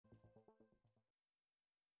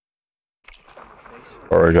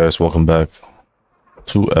Alright guys, welcome back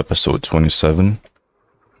to episode 27.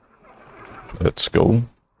 Let's go.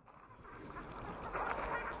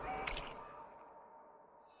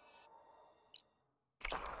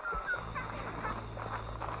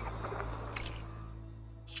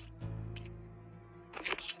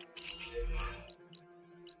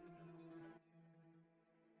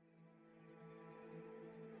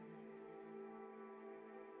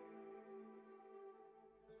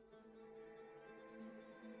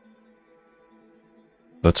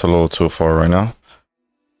 That's a little too far right now.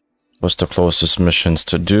 What's the closest missions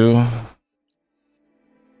to do?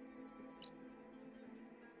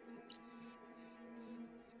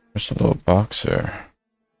 There's a little box here.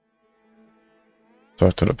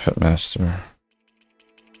 Talk to the pitmaster.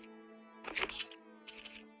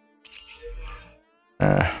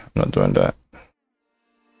 I'm not doing that.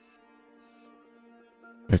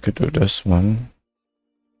 We could do this one.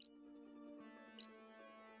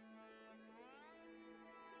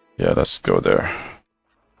 Yeah, let's go there.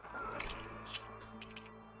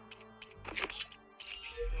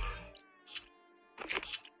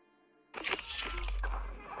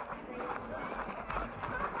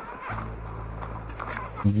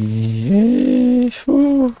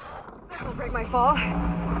 That'll break my fall.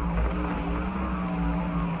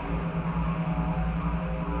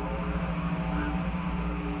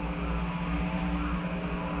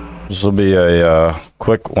 This will be a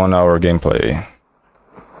quick 1 hour gameplay.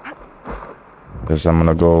 Because I'm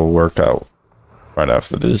gonna go work out right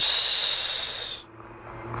after this.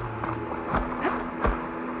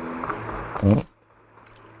 Oh.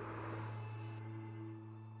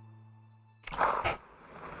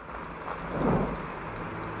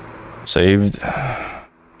 Saved.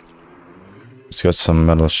 It's got some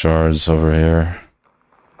metal shards over here.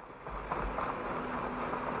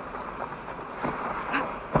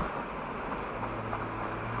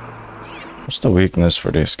 What's the weakness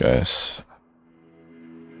for these guys?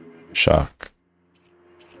 Shock.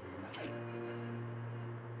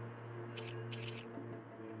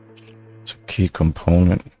 It's a key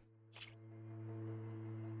component.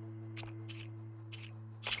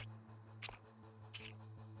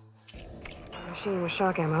 Machine with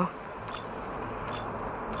shock ammo.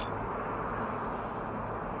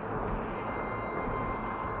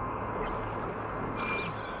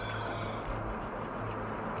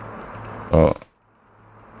 Oh.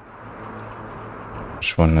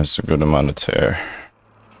 Which one has a good amount of tear?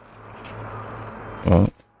 Oh.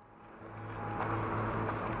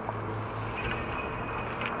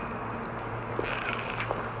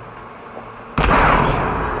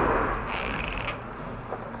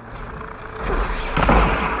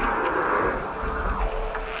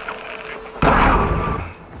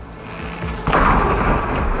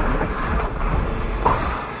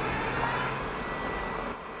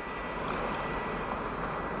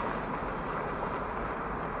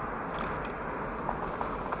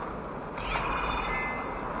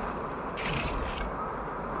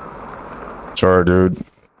 Sorry, dude.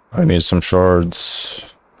 I need some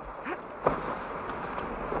shards.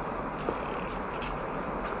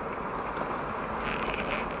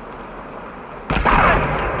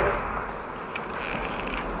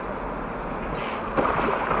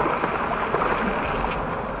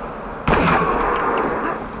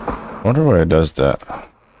 Wonder why it does that.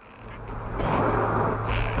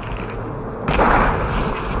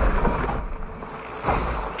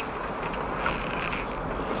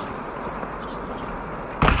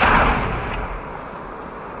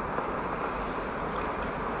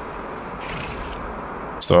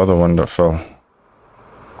 The other one that fell.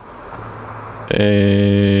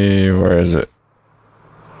 Hey, where is it?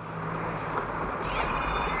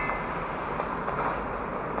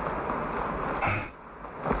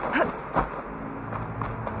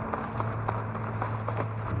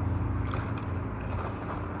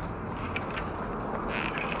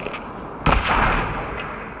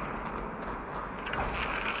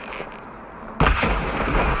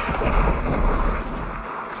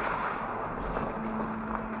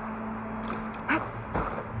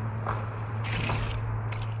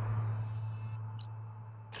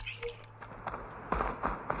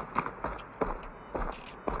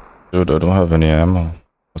 Dude, I don't have any ammo.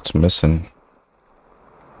 What's missing?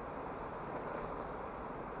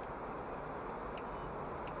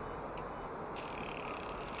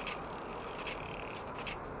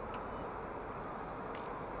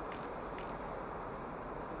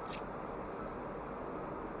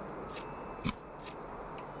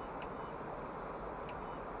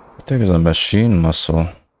 I think it's a machine muscle.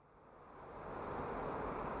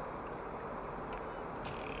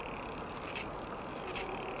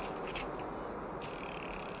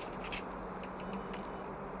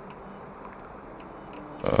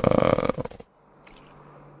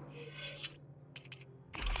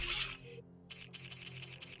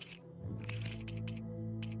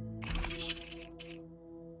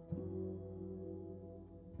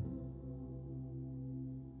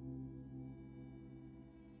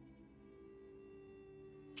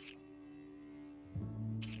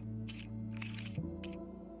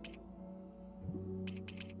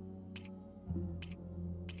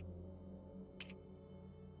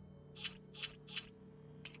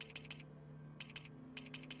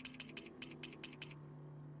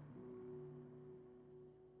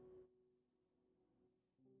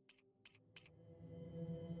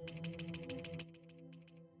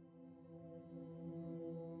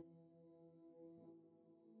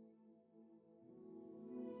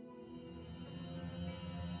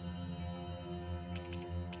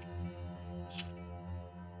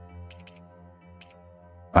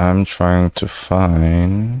 I'm trying to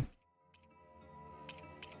find...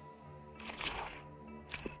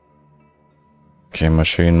 Okay,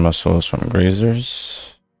 machine muscles from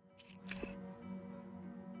grazers.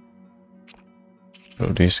 Do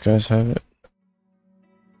these guys have it?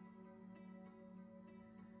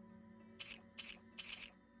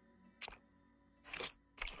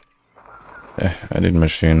 I need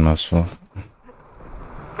machine muscle.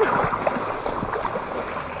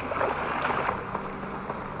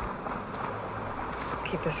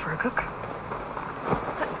 Keep this for a cook.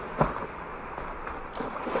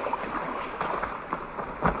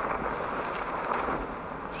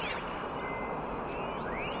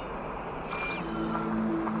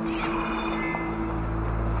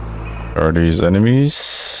 Are these enemies?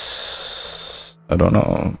 I don't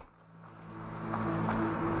know.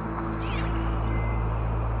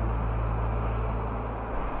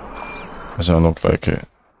 Doesn't look like it.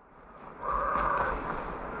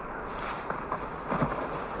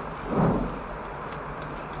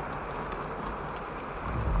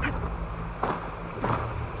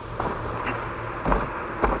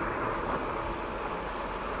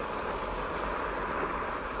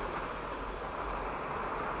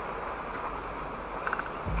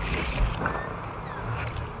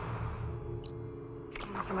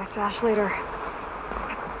 Answer my stash later.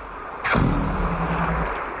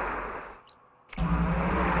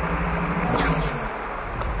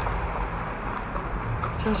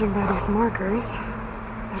 Judging by these markers,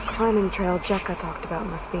 that climbing trail Jekka talked about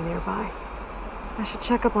must be nearby. I should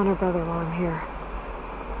check up on her brother while I'm here.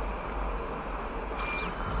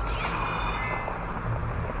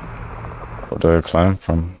 Where do I climb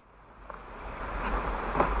from?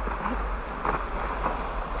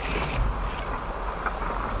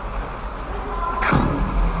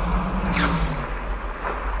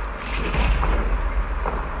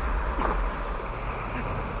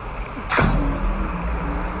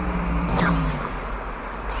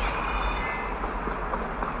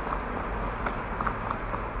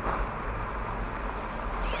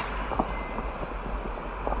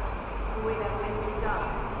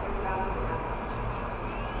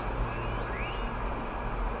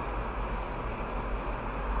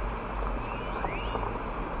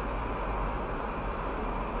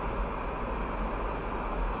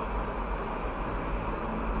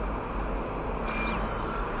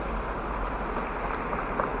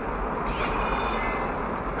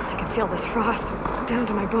 Feel this frost down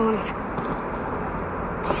to my bones.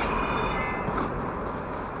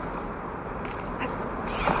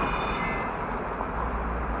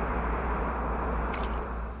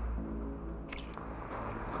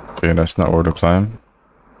 Okay, that's not where to climb.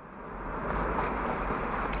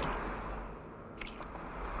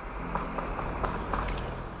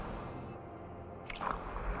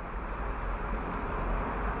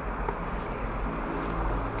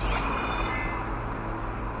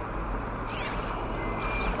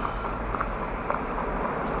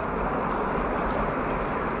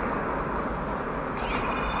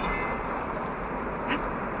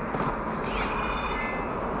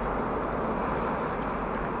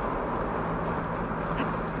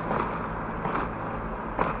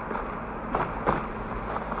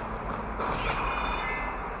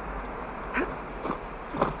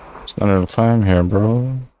 Not enough climb here,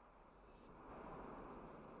 bro.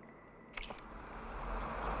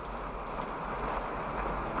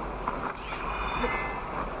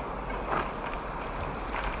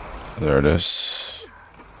 There it is.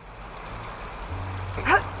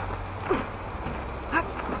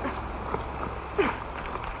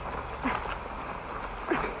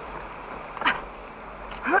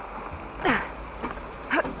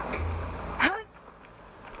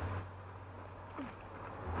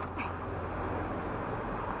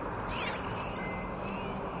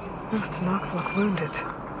 Must not look wounded.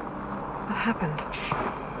 What happened?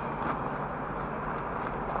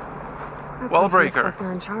 Wallbreaker. Looks like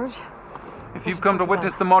they're in charge. If you've come to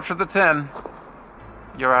witness the March of the Ten,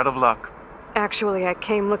 you're out of luck. Actually, I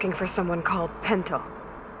came looking for someone called Pento.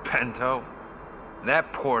 Pento?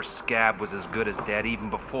 That poor scab was as good as dead even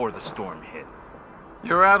before the storm hit.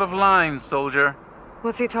 You're out of line, soldier.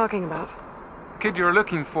 What's he talking about? The kid you're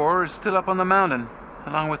looking for is still up on the mountain,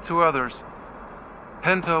 along with two others.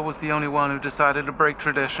 Pento was the only one who decided to break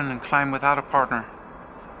tradition and climb without a partner.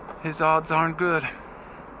 His odds aren't good.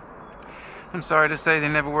 I'm sorry to say they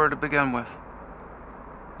never were to begin with.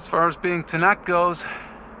 As far as being Tanak goes,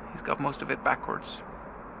 he's got most of it backwards.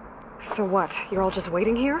 So what? You're all just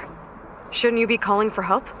waiting here? Shouldn't you be calling for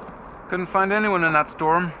help? Couldn't find anyone in that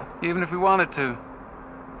storm, even if we wanted to.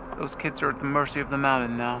 Those kids are at the mercy of the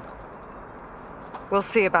mountain now. We'll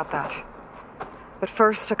see about that. But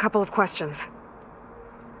first, a couple of questions.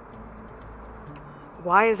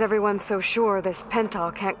 Why is everyone so sure this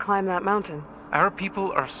Penta can't climb that mountain? Our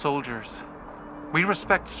people are soldiers. We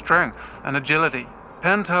respect strength and agility.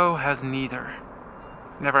 Pento has neither.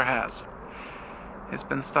 Never has. He's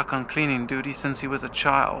been stuck on cleaning duty since he was a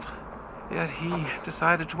child. Yet he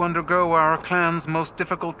decided to undergo our clan's most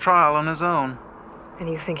difficult trial on his own. And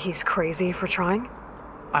you think he's crazy for trying?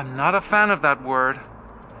 I'm not a fan of that word.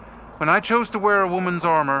 When I chose to wear a woman's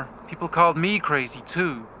armor, people called me crazy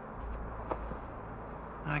too.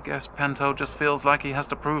 I guess Pento just feels like he has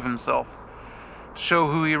to prove himself, to show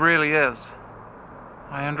who he really is.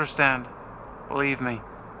 I understand, believe me.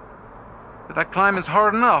 But that climb is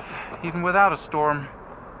hard enough, even without a storm.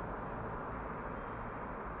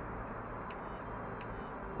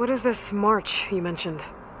 What is this march you mentioned?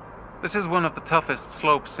 This is one of the toughest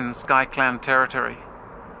slopes in Sky Clan territory.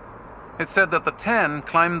 It's said that the Ten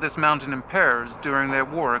climbed this mountain in pairs during their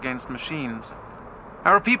war against machines.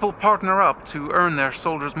 Our people partner up to earn their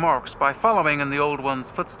soldiers' marks by following in the Old One's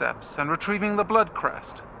footsteps and retrieving the Blood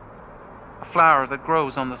Crest, a flower that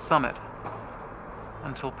grows on the summit.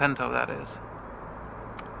 Until Pento, that is.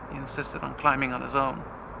 He insisted on climbing on his own.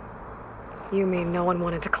 You mean no one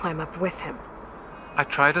wanted to climb up with him? I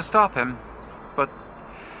tried to stop him, but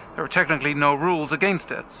there were technically no rules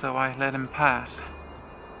against it, so I let him pass.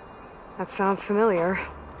 That sounds familiar.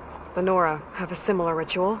 The Nora have a similar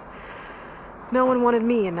ritual. No one wanted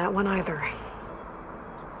me in that one either.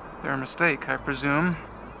 Their mistake, I presume.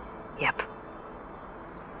 Yep.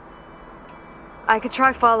 I could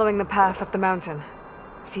try following the path up the mountain.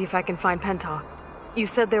 See if I can find Penta. You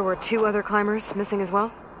said there were 2 other climbers missing as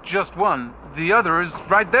well? Just one. The other is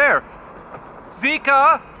right there.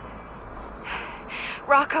 Zika!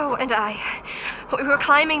 Rocco and I, we were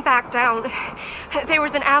climbing back down. There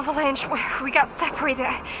was an avalanche where we got separated.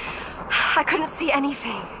 I couldn't see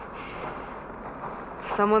anything.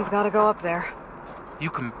 Someone's gotta go up there. You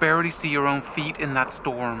can barely see your own feet in that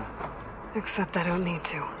storm. Except I don't need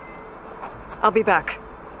to. I'll be back.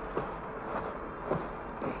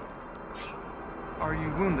 Are you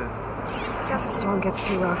wounded? If the storm gets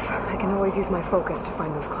too rough, I can always use my focus to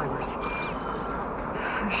find those climbers.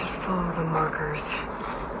 I should follow the markers.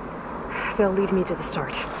 They'll lead me to the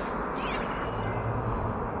start.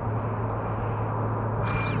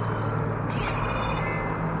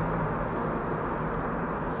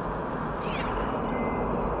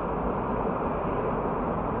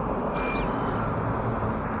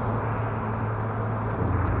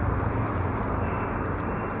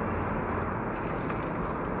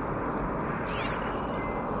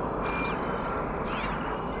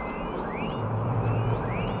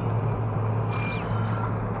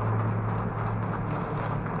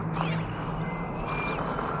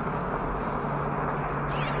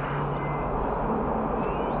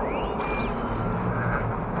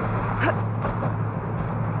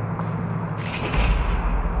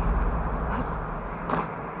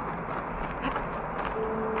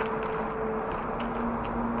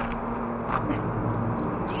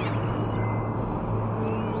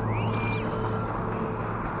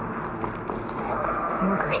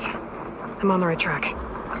 Markers. I'm on the right track.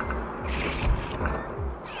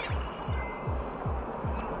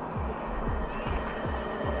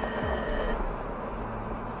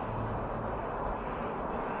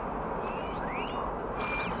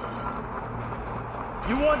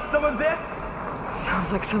 You want some of this?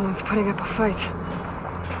 Sounds like someone's putting up a fight.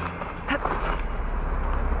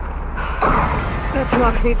 That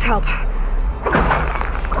Nox needs help. There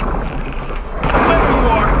you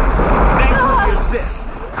are! Thanks for the assist.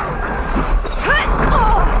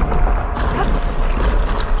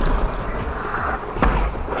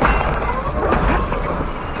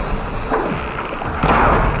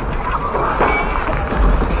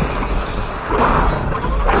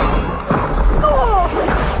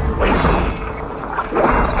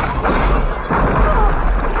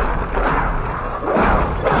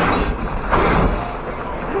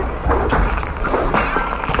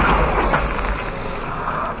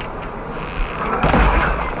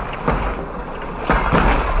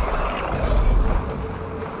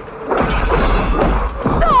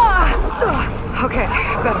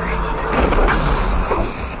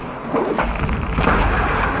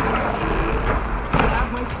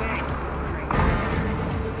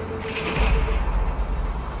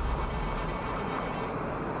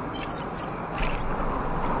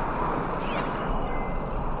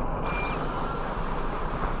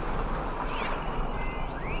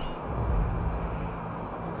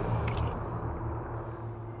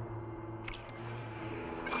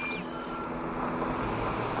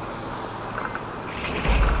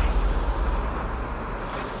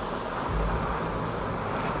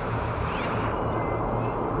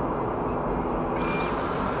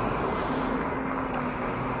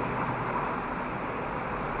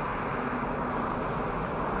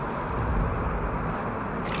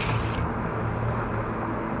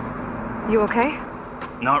 You okay?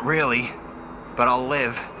 Not really, but I'll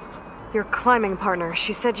live. Your climbing partner,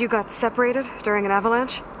 she said you got separated during an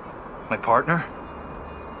avalanche? My partner?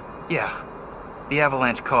 Yeah. The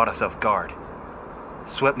avalanche caught us off guard.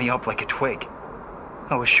 Swept me up like a twig.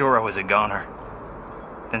 I was sure I was a goner.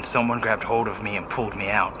 Then someone grabbed hold of me and pulled me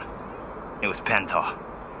out. It was Penta.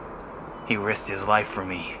 He risked his life for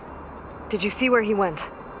me. Did you see where he went?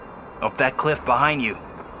 Up that cliff behind you.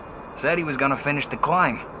 Said he was gonna finish the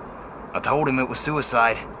climb. I told him it was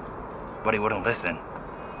suicide, but he wouldn't listen.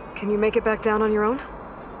 Can you make it back down on your own?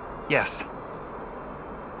 Yes.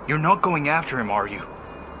 You're not going after him, are you?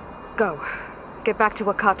 Go. Get back to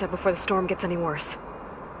Wakata before the storm gets any worse.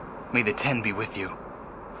 May the 10 be with you.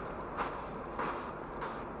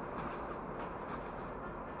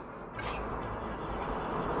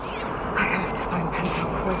 I have to find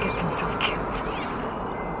Pento before he gets himself killed.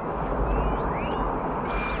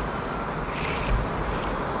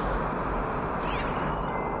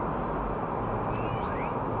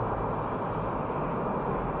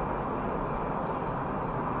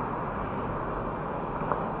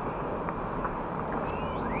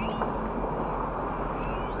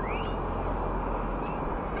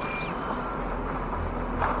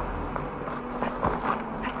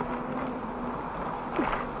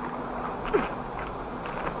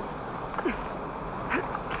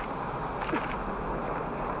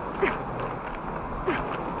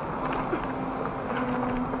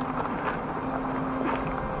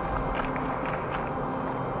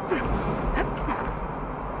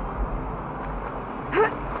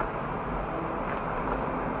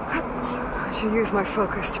 I should use my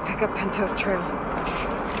focus to pick up Pento's trail.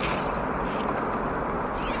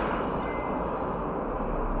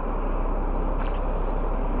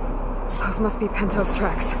 Those must be Pento's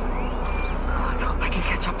tracks. Let's hope I can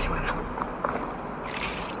catch up to him.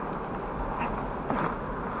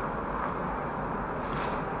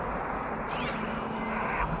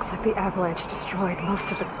 Looks like the avalanche destroyed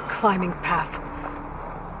most of the climbing path.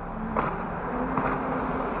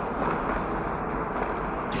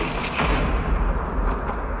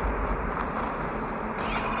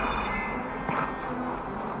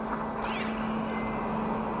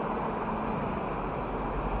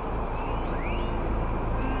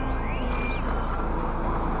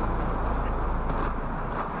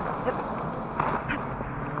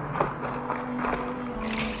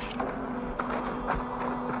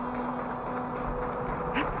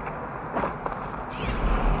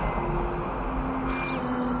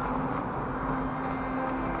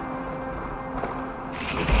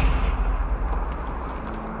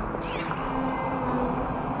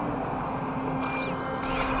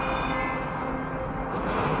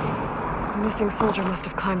 The missing soldier must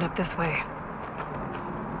have climbed up this way.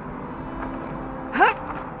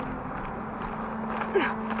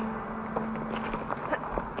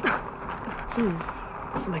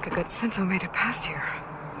 This will make a good... Pento made it past here.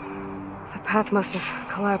 The path must have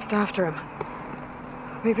collapsed after him.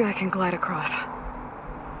 Maybe I can glide across.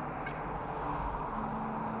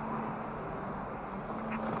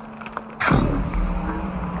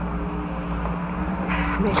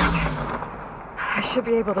 Made it. I should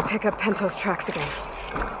be able to pick up Pento's tracks again.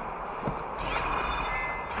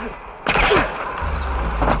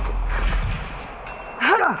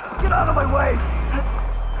 Get out of my way!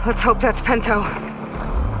 Let's hope that's Pento.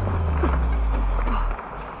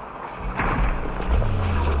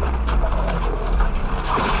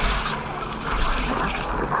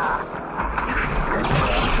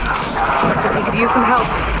 Looks like he could use some help.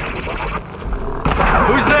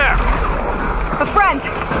 Who's there? A friend!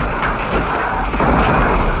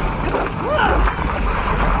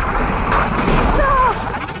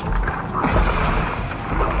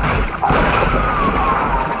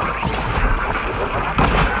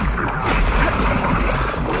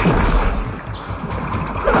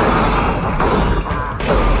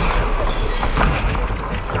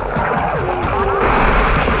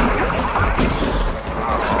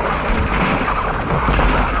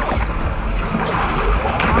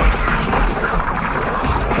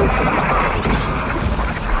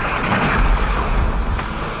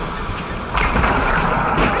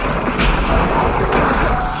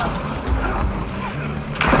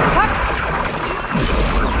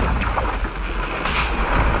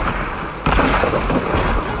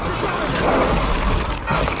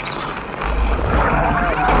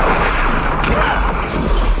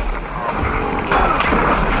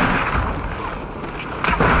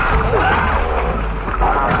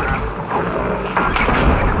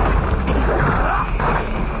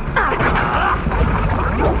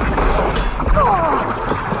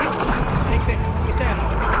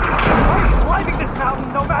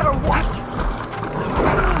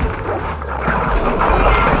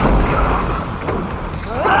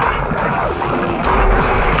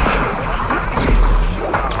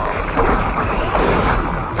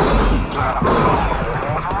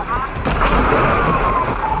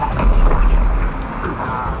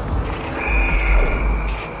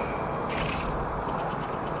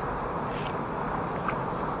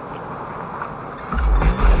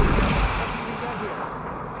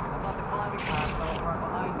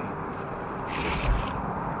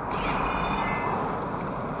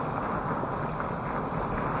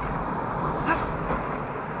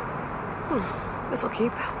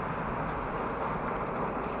 keep?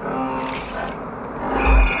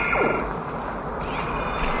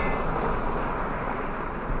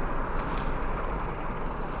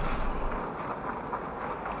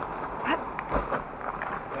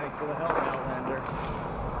 Thanks for the help, Outlander.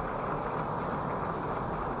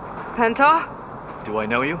 Penta? Do I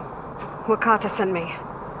know you? Wakata sent me.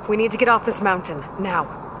 We need to get off this mountain, now.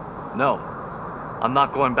 No. I'm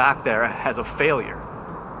not going back there as a failure.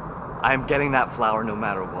 I am getting that flower no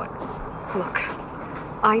matter what. Look,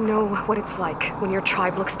 I know what it's like when your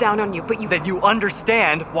tribe looks down on you, but you... Then you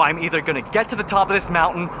understand why I'm either gonna get to the top of this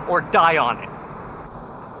mountain or die on it.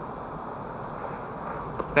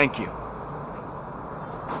 Thank you.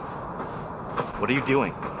 What are you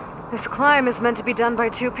doing? This climb is meant to be done by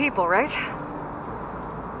 2 people, right?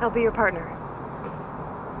 I'll be your partner.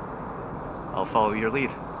 I'll follow your lead.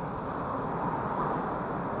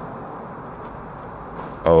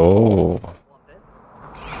 Oh.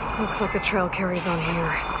 Looks like the trail carries on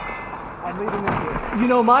here. I'm leading you here. You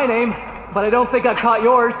know my name, but I don't think I've caught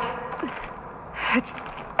yours. It's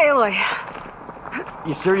Aloy.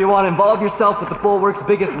 You sure you want to involve yourself with the Bulwark's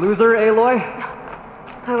biggest loser, Aloy?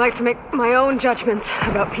 I like to make my own judgments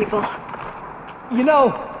about people. You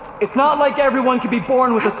know, it's not like everyone can be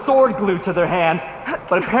born with a sword glued to their hand,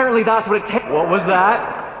 but apparently that's what it takes. What was that?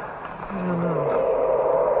 I don't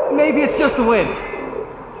know. Maybe it's just the wind.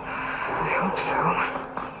 I hope so.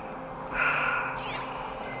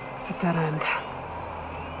 It's a dead end.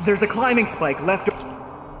 There's a climbing spike left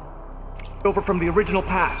over from the original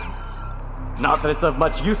path. Not that it's of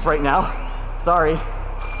much use right now. Sorry.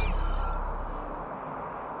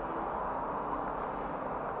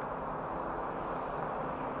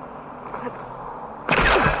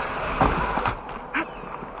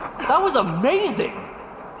 That was amazing!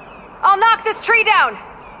 I'll knock this tree down!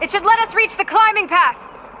 It should let us reach the climbing path!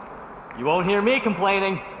 You won't hear me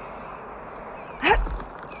complaining.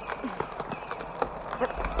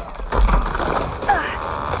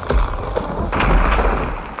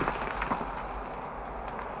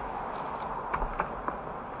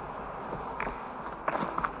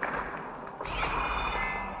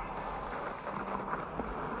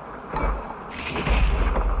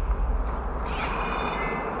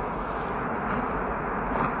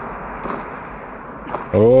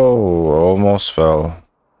 Oh, almost fell.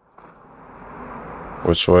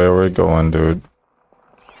 Which way are we going, dude?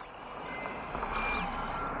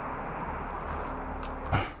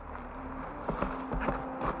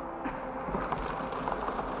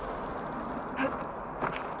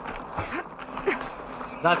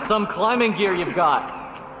 That's some climbing gear you've got.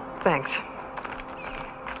 Thanks.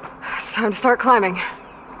 It's time to start climbing.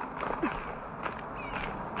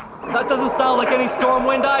 That doesn't sound like any storm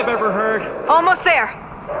wind I've ever heard. Almost there!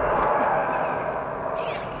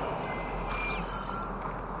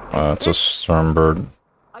 It's a storm bird.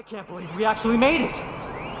 I can't believe we actually made it.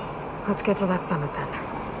 Let's get to that summit then.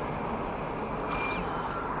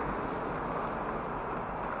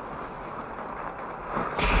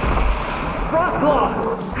 Frostclaw!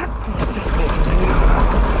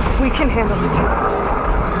 We can handle it.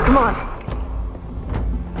 Come on.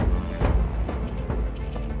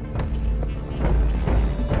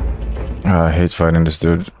 I hate fighting this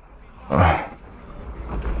dude.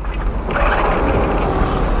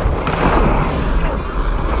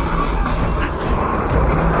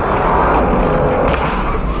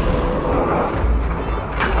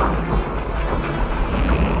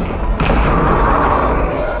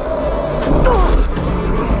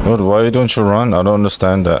 Dude, why don't you run? I don't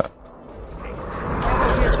understand that.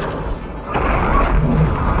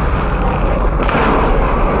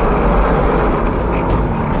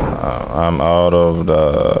 I'm out of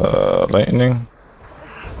the lightning.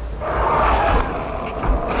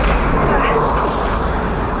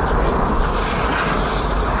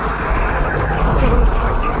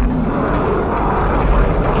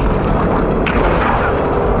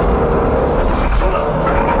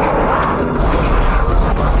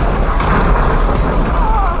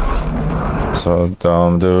 So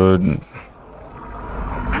dumb, dude.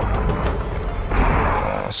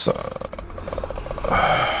 So...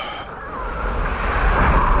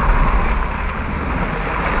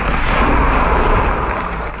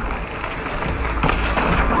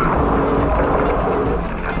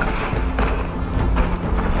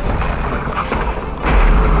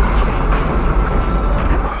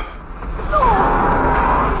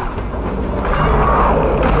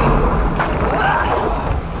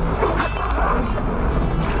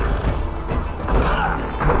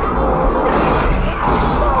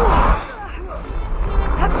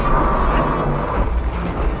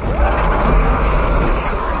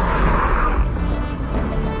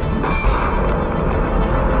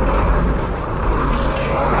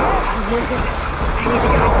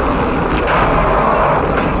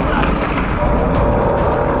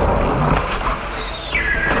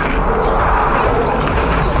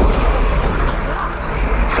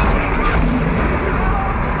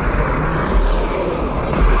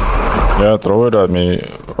 Yeah, throw it at me.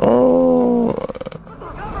 Oh.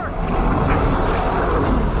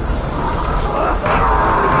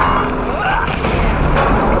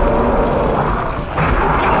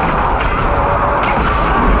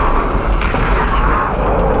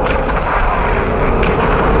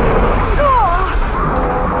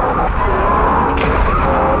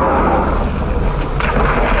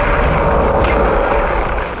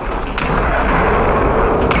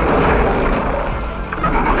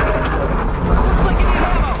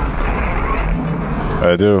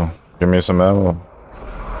 I do. Give me some ammo.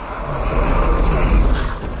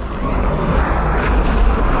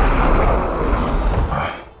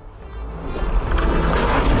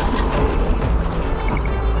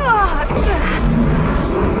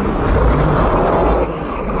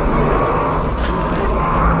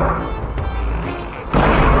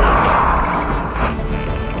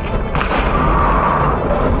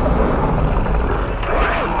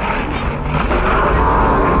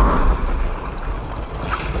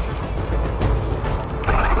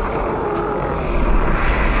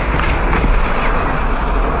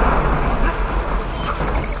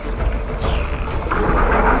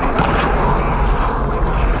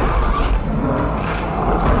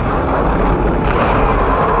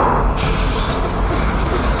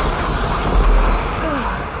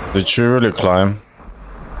 Did she really climb?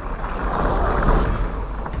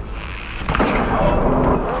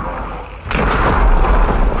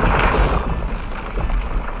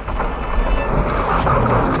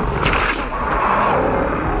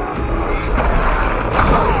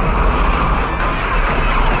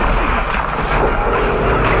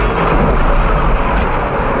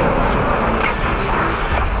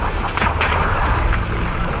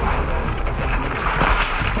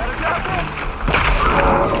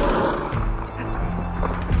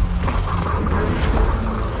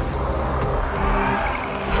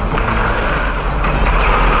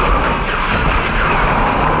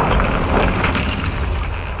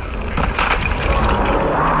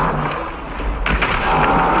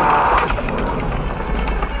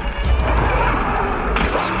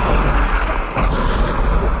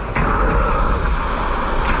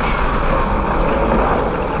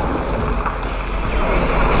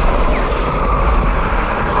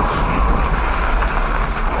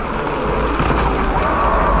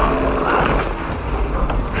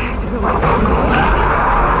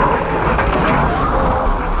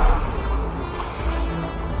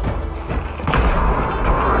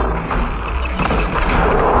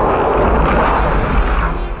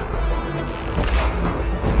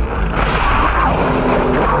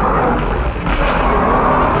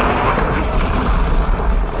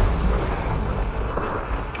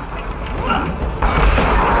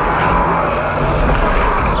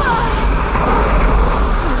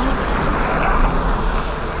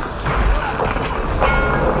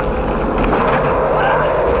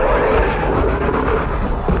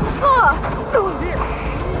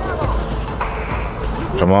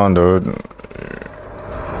 Come on, dude.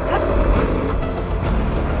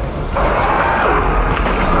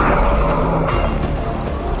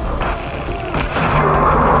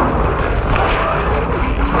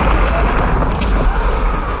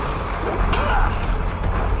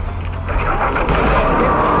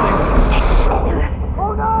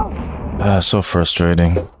 So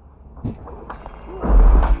frustrating.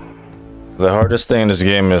 The hardest thing in this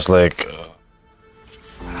game is like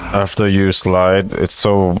after you slide, it's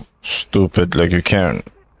so stupid. Like you can't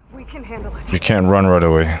run right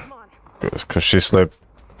away because she's like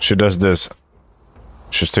she does this.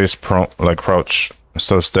 She stays like crouch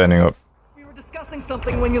instead of standing up. We were discussing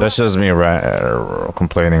something when you. That's just me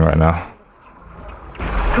complaining right now.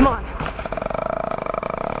 Come on.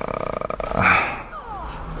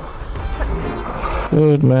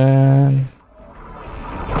 Good man.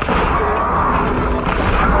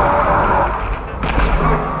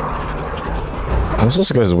 What's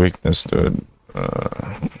this guy's weakness, dude?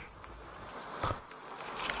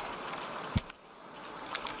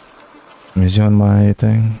 Is he on my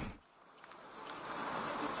thing?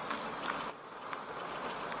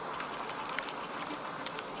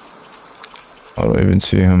 I don't even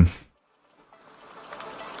see him.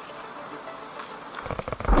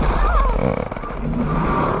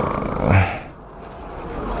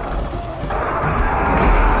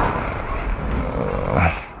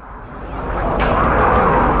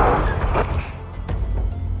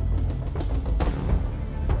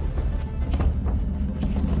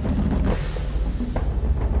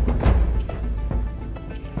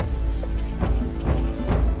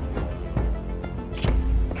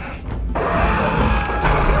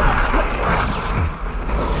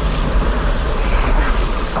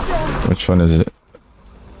 Which one is it?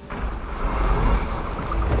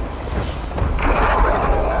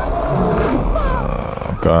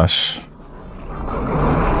 Oh gosh.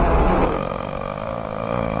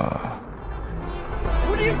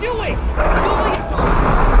 What are you doing?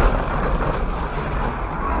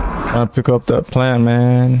 Trying to pick up that plant,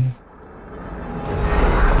 man.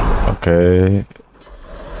 Okay.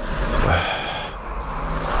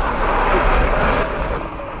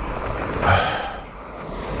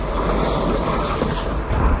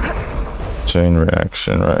 Chain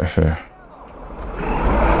reaction right here.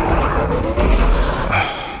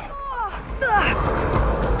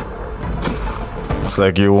 It's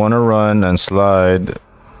like you want to run and slide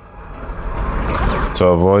to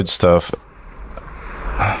avoid stuff.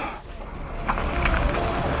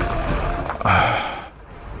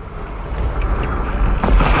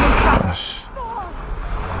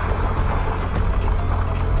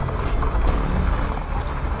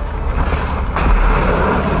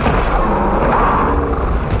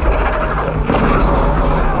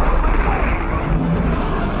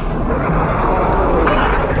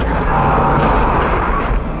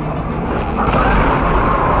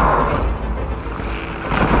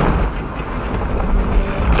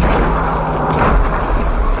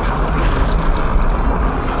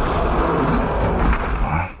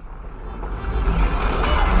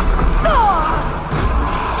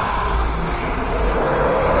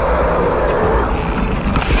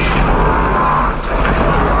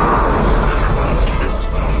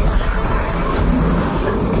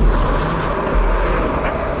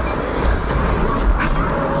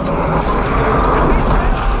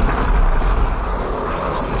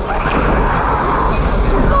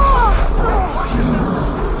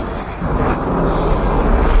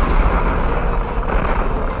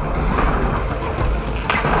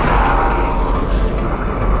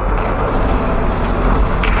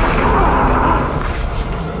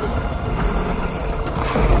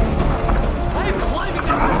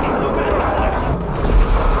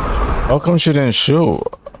 How come she didn't shoot?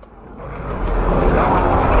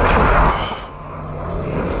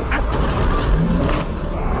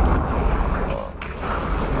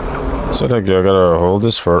 So like I gotta hold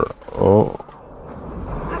this for oh.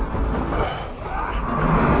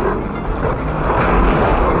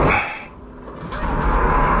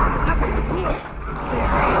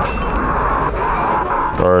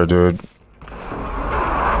 Sorry, dude.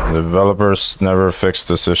 The developers never fixed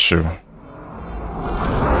this issue.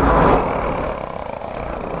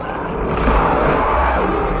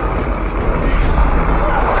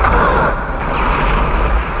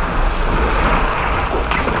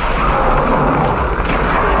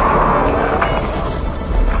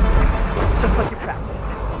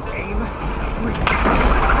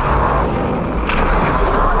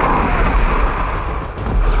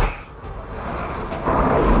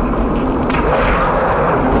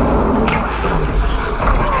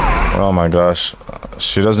 Oh my gosh,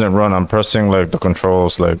 she doesn't run. I'm pressing like the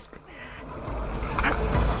controls like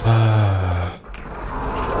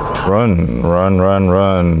run, run, run,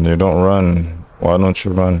 run. You don't run. Why don't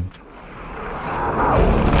you run?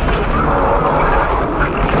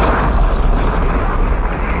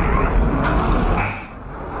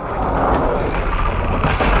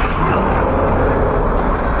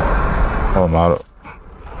 Oh, I'm out of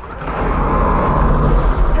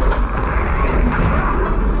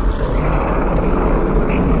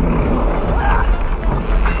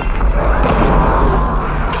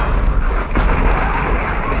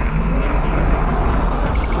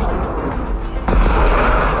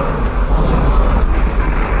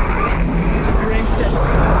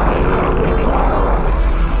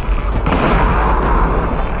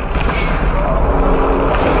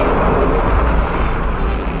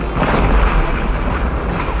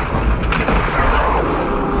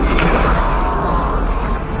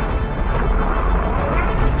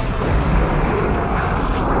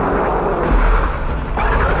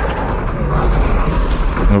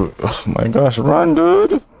oh my gosh, run,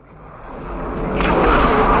 dude.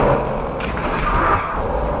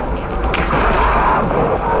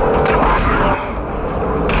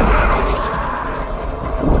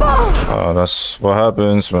 Oh, that's what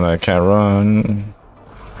happens when I can't run.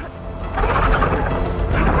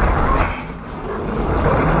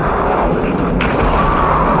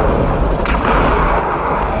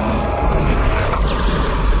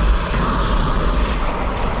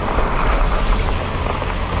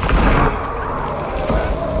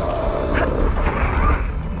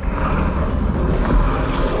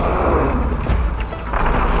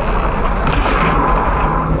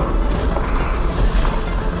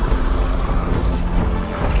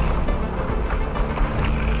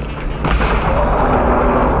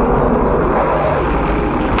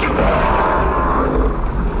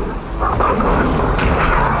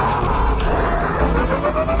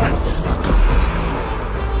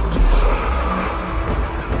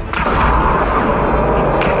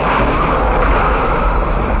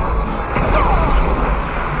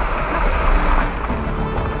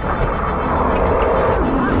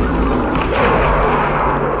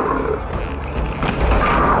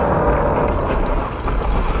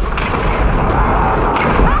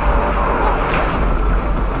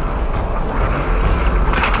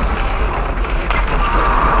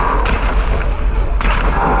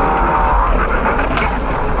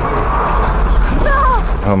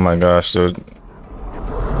 Oh my gosh, dude.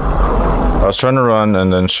 I was trying to run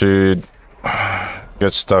and then she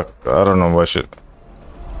gets stuck. I don't know why she...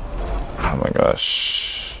 Oh my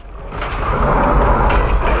gosh.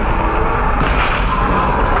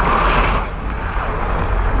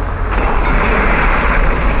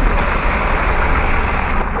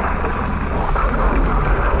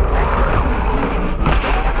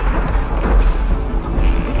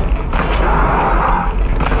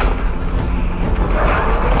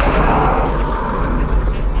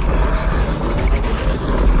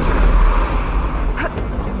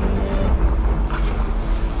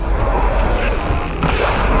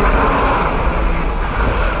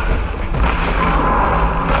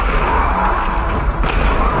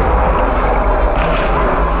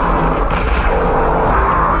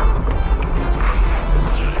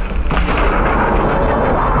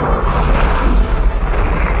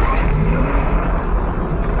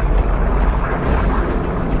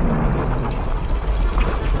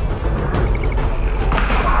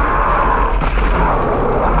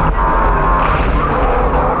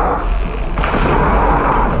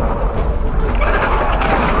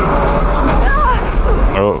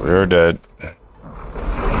 You're dead.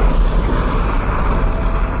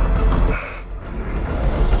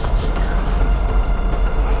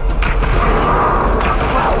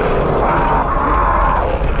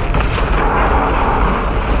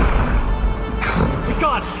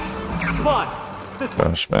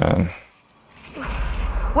 Gosh, man.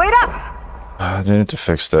 Wait up! I need to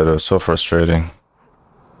fix that. It was so frustrating.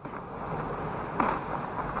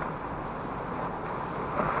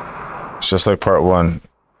 It's just like part 1.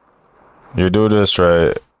 You do this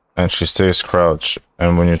right, and she stays crouched.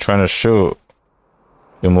 And when you're trying to shoot,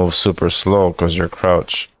 you move super slow because you're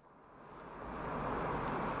crouched.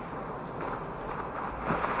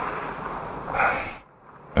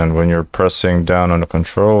 And when you're pressing down on the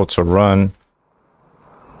control to run,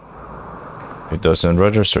 it doesn't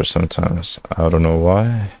register sometimes. I don't know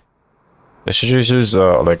why. They should just use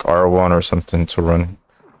like R1 or something to run.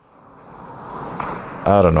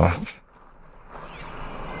 I don't know.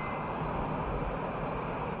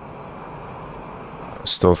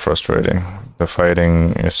 Still frustrating. The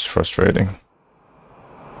fighting is frustrating.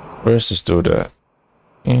 Where's this dude at?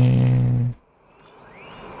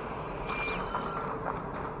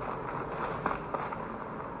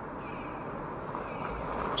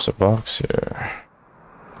 There's a box here.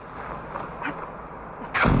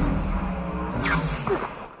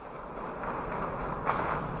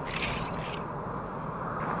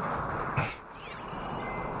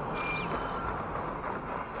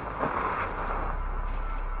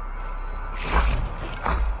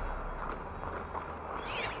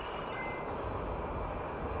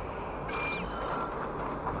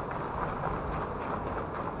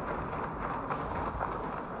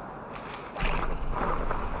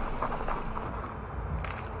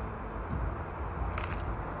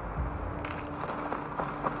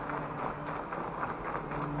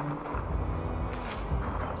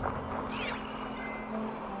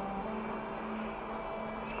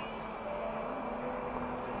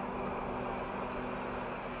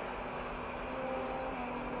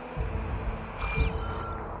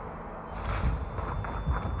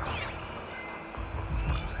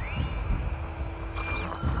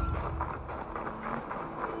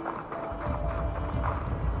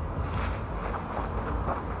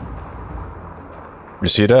 You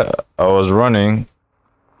see that? I was running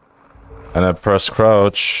and I pressed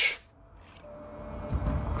crouch.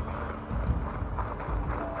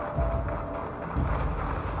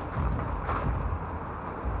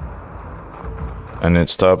 And it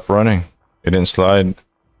stopped running. It didn't slide.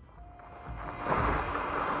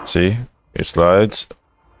 See? It slides.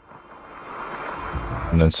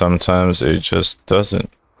 And then sometimes it just doesn't.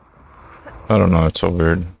 I don't know, it's so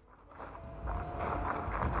weird.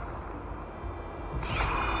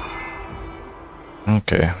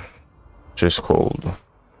 Okay, just cold.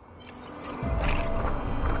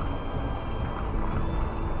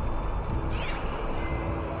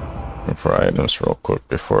 Look for items real quick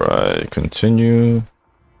before I continue.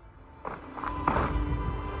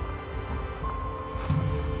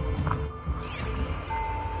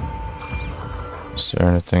 Is there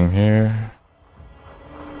anything here?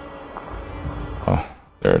 Oh,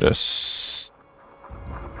 there it is.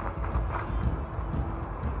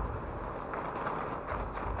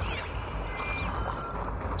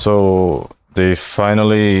 So they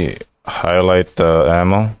finally highlight the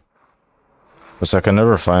ammo, because I can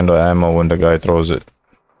never find the ammo when the guy throws it.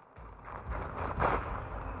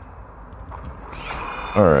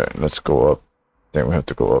 Alright, let's go up. I think we have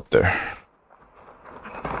to go up there.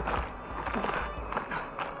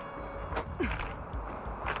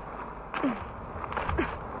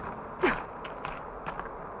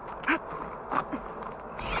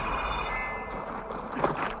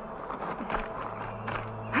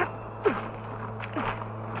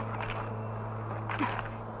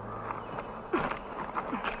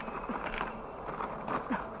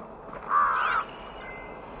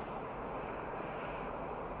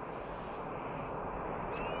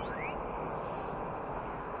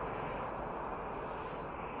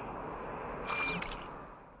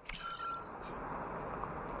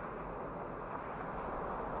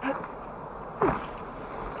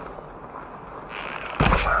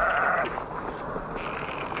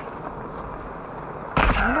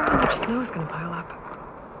 snow is gonna pile up.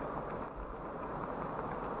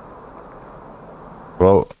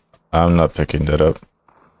 Well, I'm not picking that up.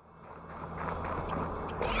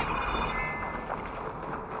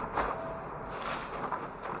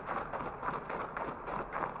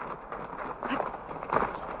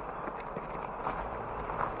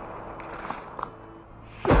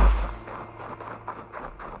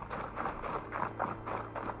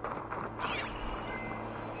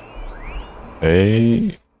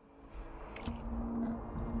 Hey.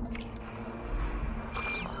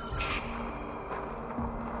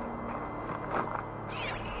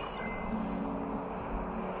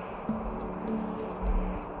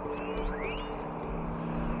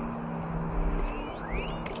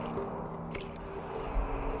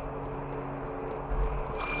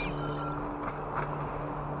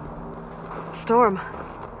 Storm.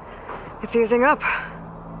 It's easing up.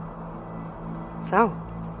 So,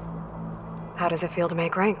 how does it feel to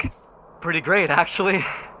make rank? Pretty great, actually.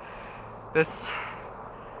 This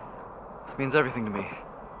means everything to me.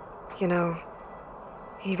 You know,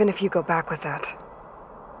 even if you go back with that,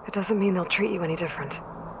 it doesn't mean they'll treat you any different.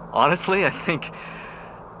 Honestly, I think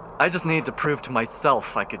I just need to prove to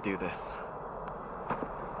myself I could do this.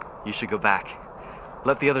 You should go back.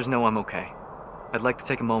 Let the others know I'm okay. I'd like to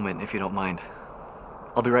take a moment, if you don't mind.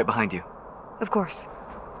 I'll be right behind you. Of course.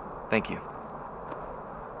 Thank you.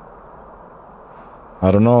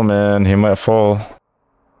 I don't know, man. He might fall.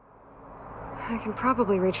 I can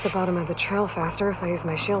probably reach the bottom of the trail faster if I use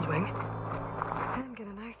my shield wing. And get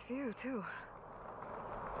a nice view, too.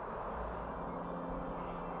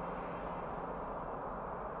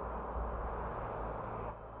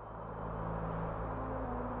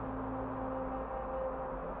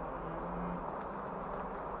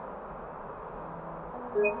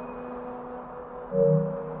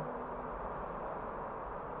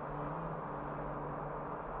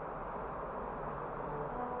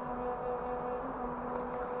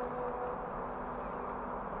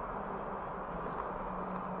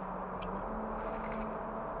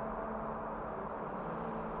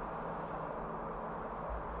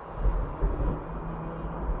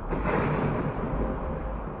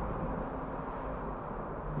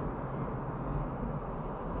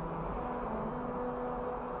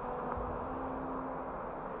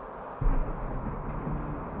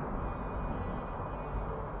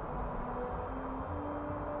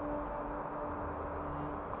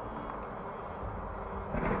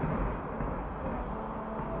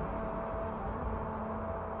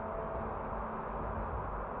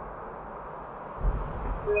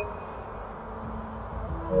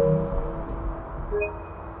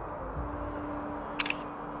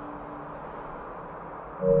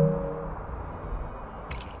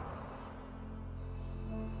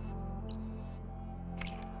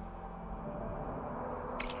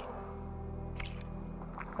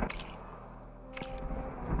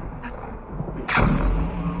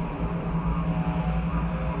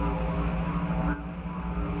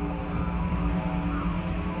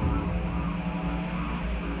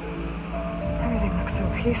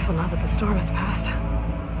 Peaceful now that the storm has passed.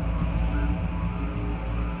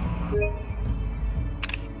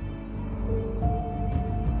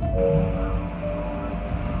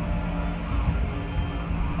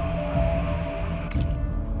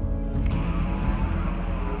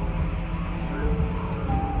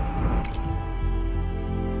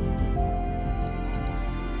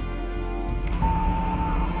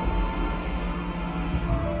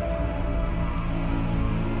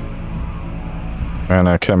 Man,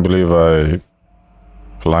 I can't believe I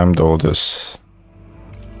climbed all this.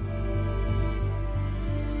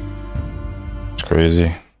 It's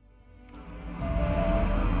crazy.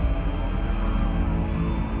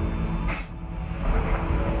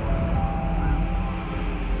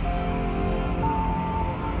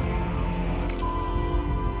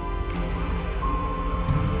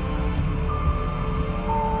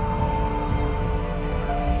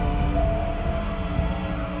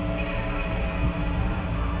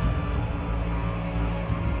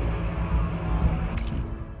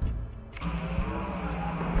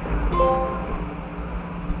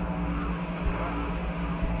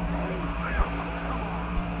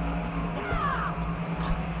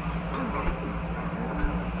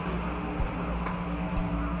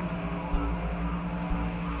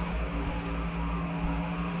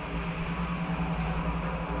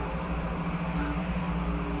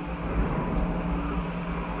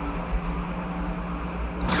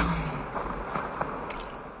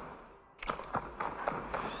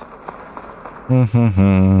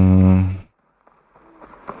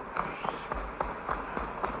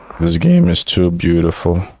 This game is too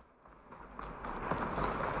beautiful.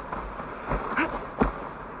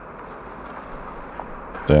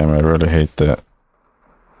 Damn, I really hate that.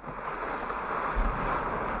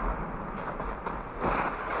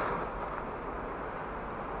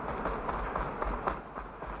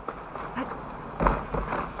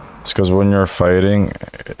 It's because when you're fighting,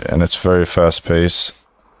 and it's very fast paced,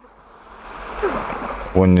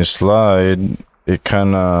 when you slide, it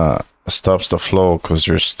kinda stops the flow because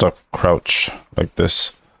you're stuck crouched like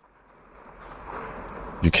this.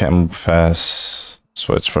 You can't move fast, that's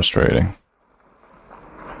why it's frustrating.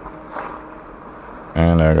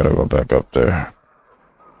 And I gotta go back up there.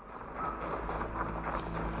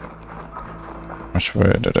 Which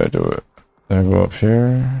way did I do it? Did I go up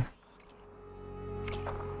here?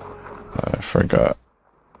 I forgot.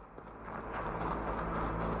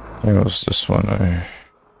 I think it was this one. I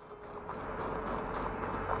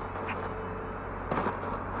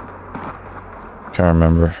can't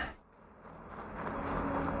remember.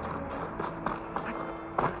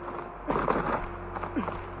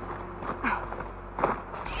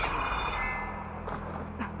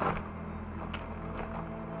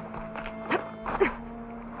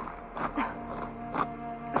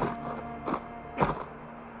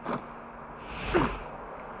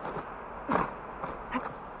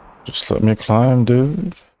 Just let me climb,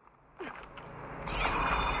 dude.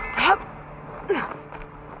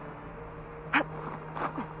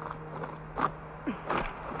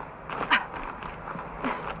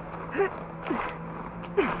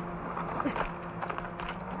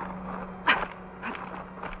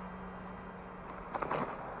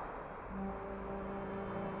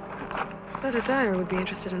 Bet a dyer would be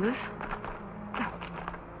interested in this.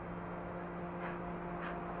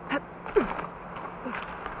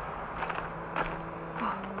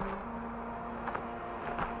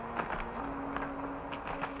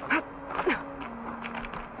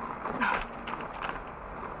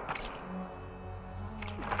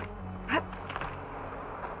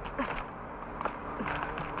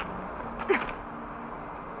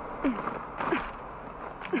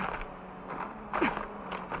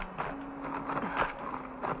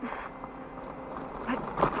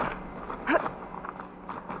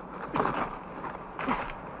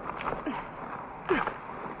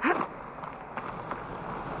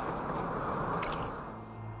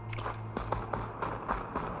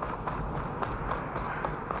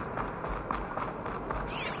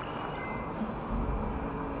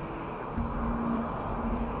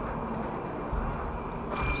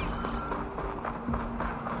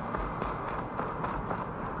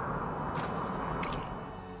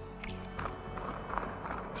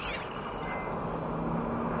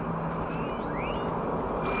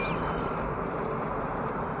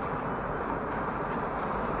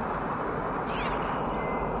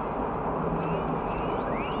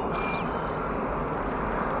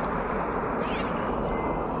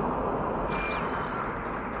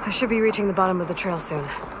 I should be reaching the bottom of the trail soon.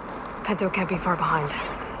 Pinto can't be far behind.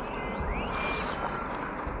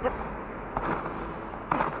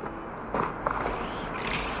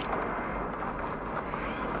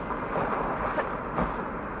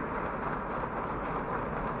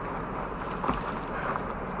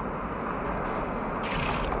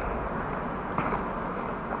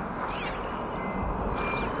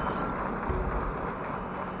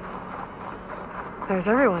 There's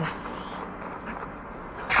everyone.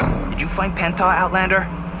 Did you find Penta, Outlander?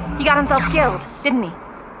 He got himself killed, didn't he?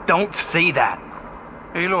 Don't say that.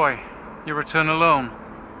 Aloy, you return alone.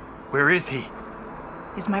 Where is he?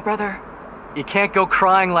 He's my brother. You can't go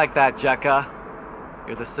crying like that, Jekka.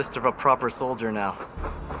 You're the sister of a proper soldier now.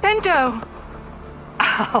 Bento!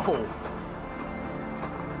 Ow!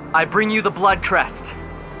 I bring you the blood crest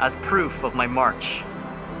as proof of my march.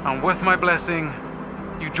 And with my blessing,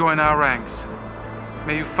 you join our ranks.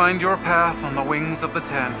 May you find your path on the wings of the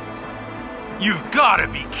 10. You've gotta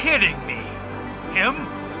be kidding me! Him?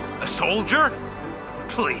 A soldier?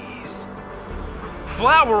 Please.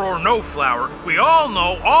 Flower or no flower, we all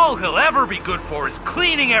know all he'll ever be good for is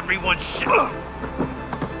cleaning everyone's shit.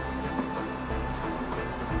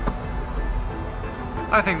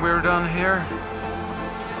 I think we're done here.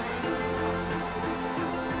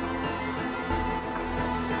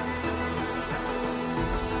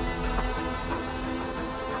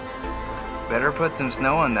 Better put some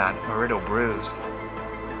snow on that, or it'll bruise.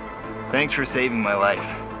 Thanks for saving my life.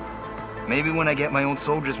 Maybe when I get my own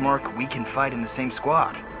soldier's mark, we can fight in the same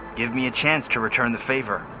squad. Give me a chance to return the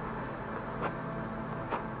favor.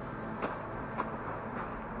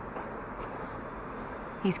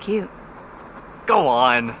 He's cute. Go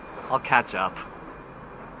on. I'll catch up.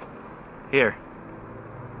 Here.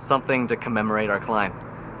 Something to commemorate our climb.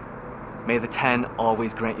 May the 10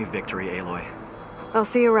 always grant you victory, Aloy. I'll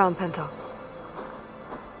see you around, Pento.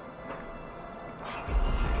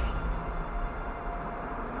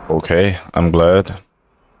 Okay, I'm glad.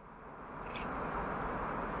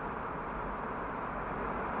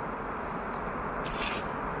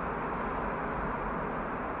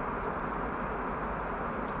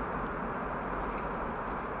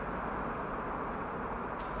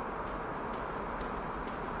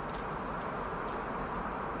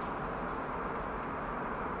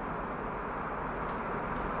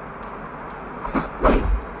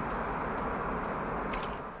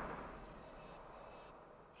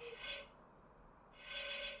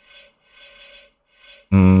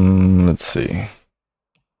 Let's see.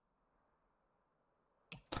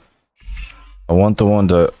 I want the one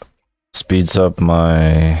that speeds up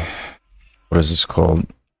my... What is this called?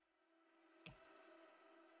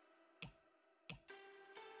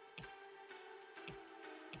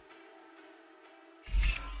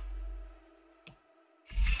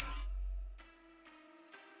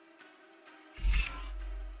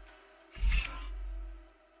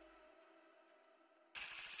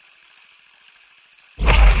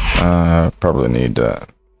 Probably need that,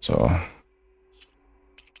 so...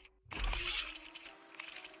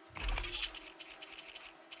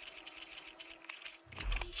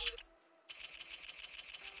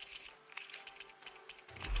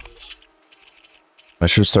 I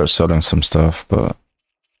should start selling some stuff, but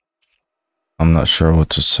I'm not sure what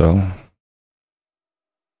to sell.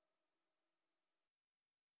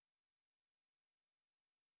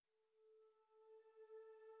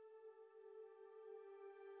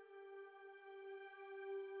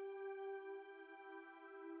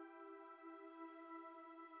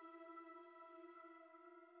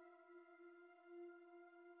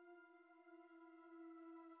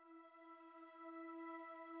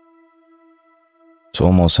 It's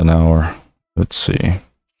almost an hour. Let's see.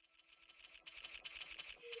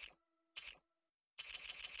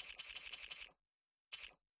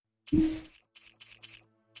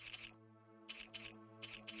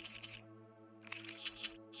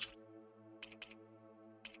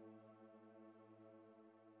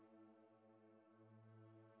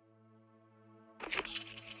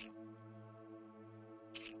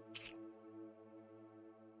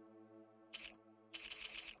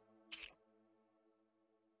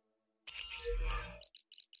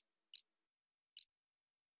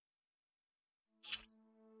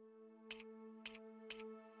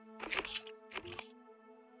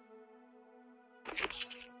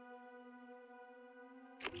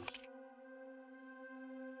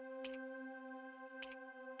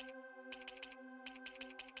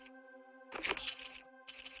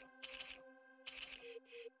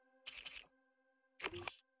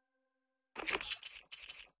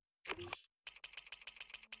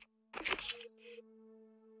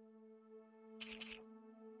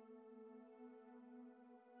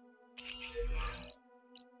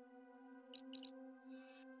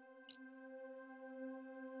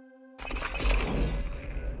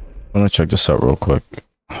 I'm gonna check this out real quick.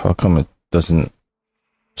 How come it doesn't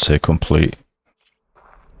say complete?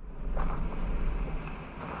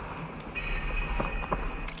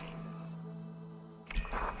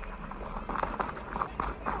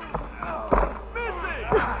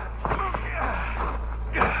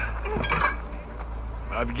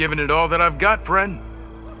 I've given it all that I've got, friend.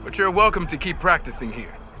 But you're welcome to keep practicing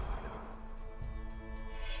here.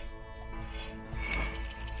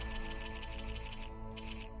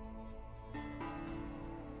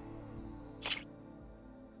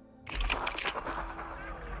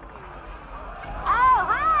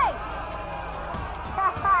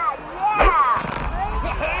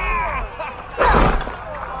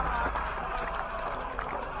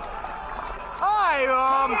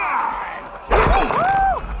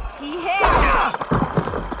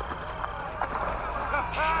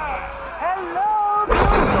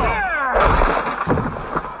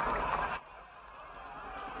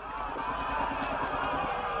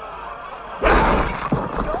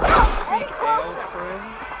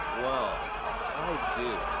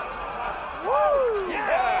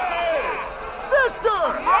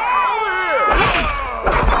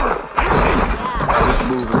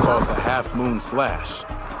 Slash.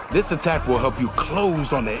 This attack will help you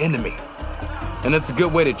close on the enemy. And it's a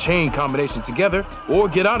good way to chain combination together or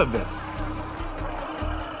get out of them.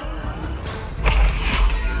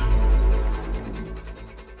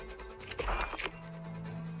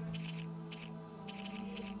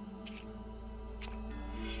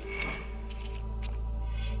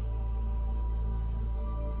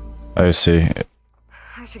 I see.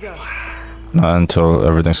 I should go. Not until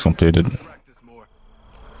everything's completed.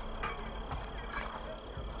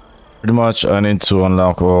 Pretty much I need to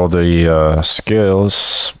unlock all the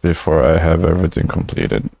skills before I have everything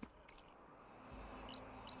completed.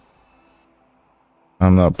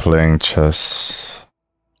 I'm not playing chess.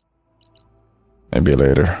 Maybe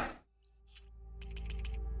later.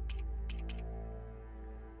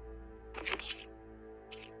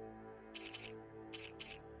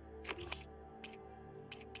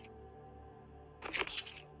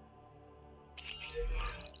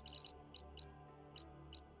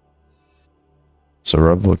 It's a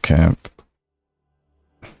rebel camp.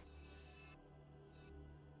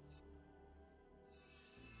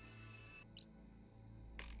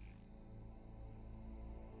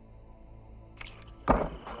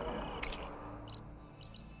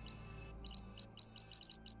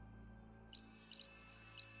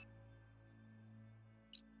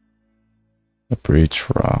 The breach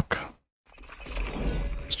rock.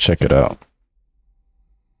 Let's check it out.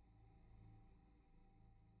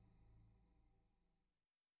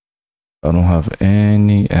 I don't have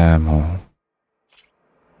any ammo.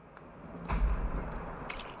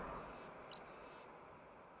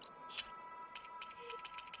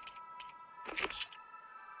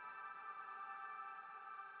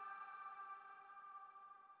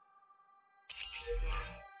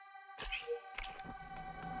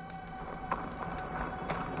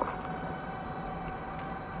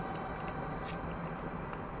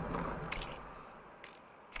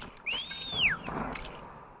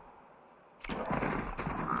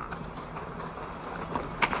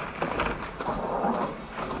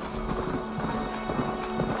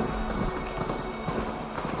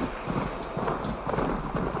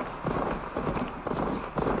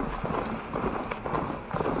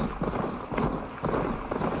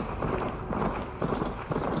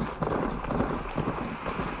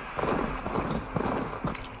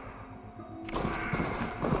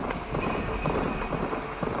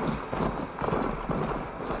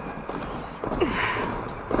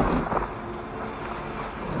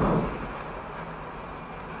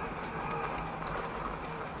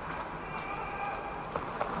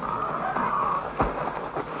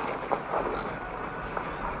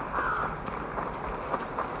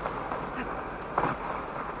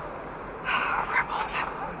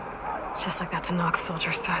 Just like that Tanakh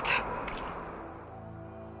soldier said.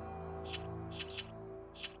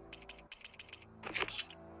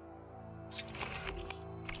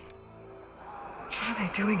 What are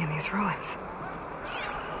they doing in these ruins?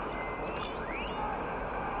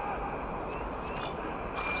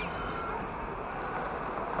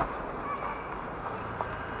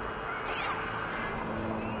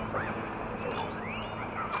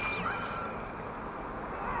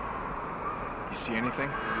 You see anything?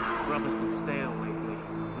 Grub has been stale lately.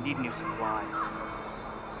 We need new supplies.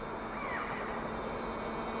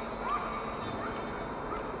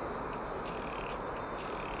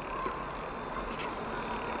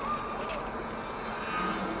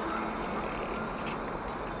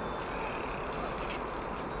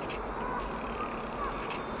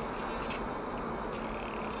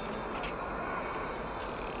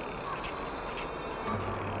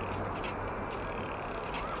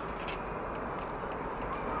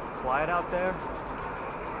 Quiet out there?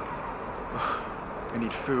 I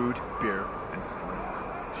need food, beer, and sleep.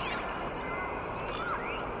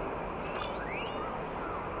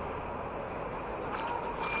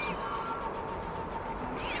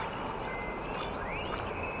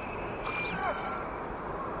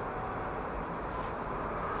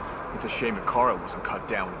 It's a shame Ikara wasn't cut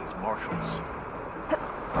down with his marshals.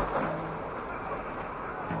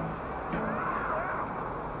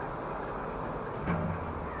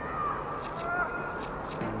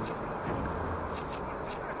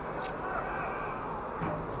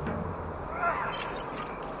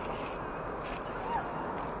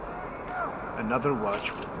 Another rush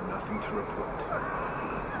with nothing to report.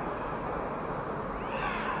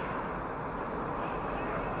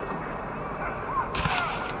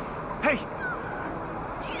 Hey!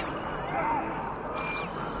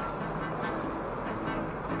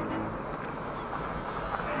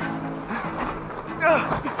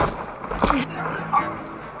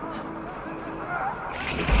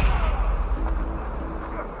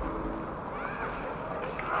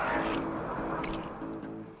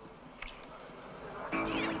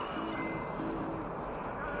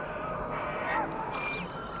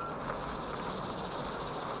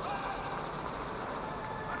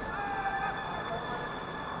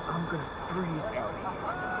 I'm gonna freeze out here.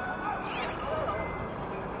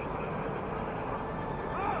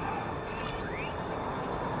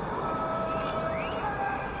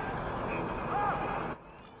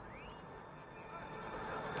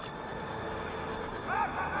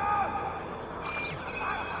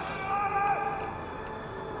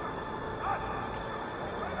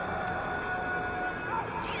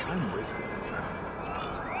 I'm wasting time.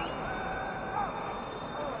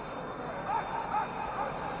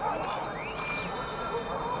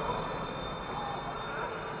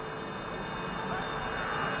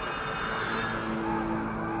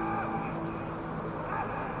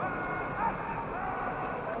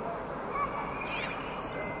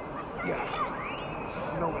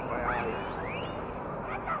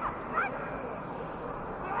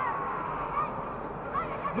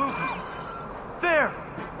 Movement. There!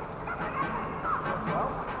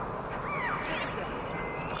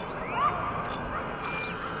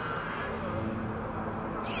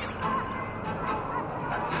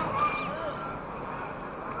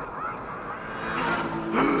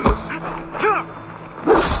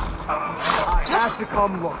 I have to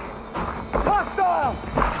come look. Hostile!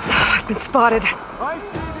 I've been spotted. I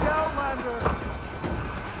see the Outlander.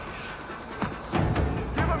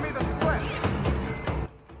 Giving me the threat.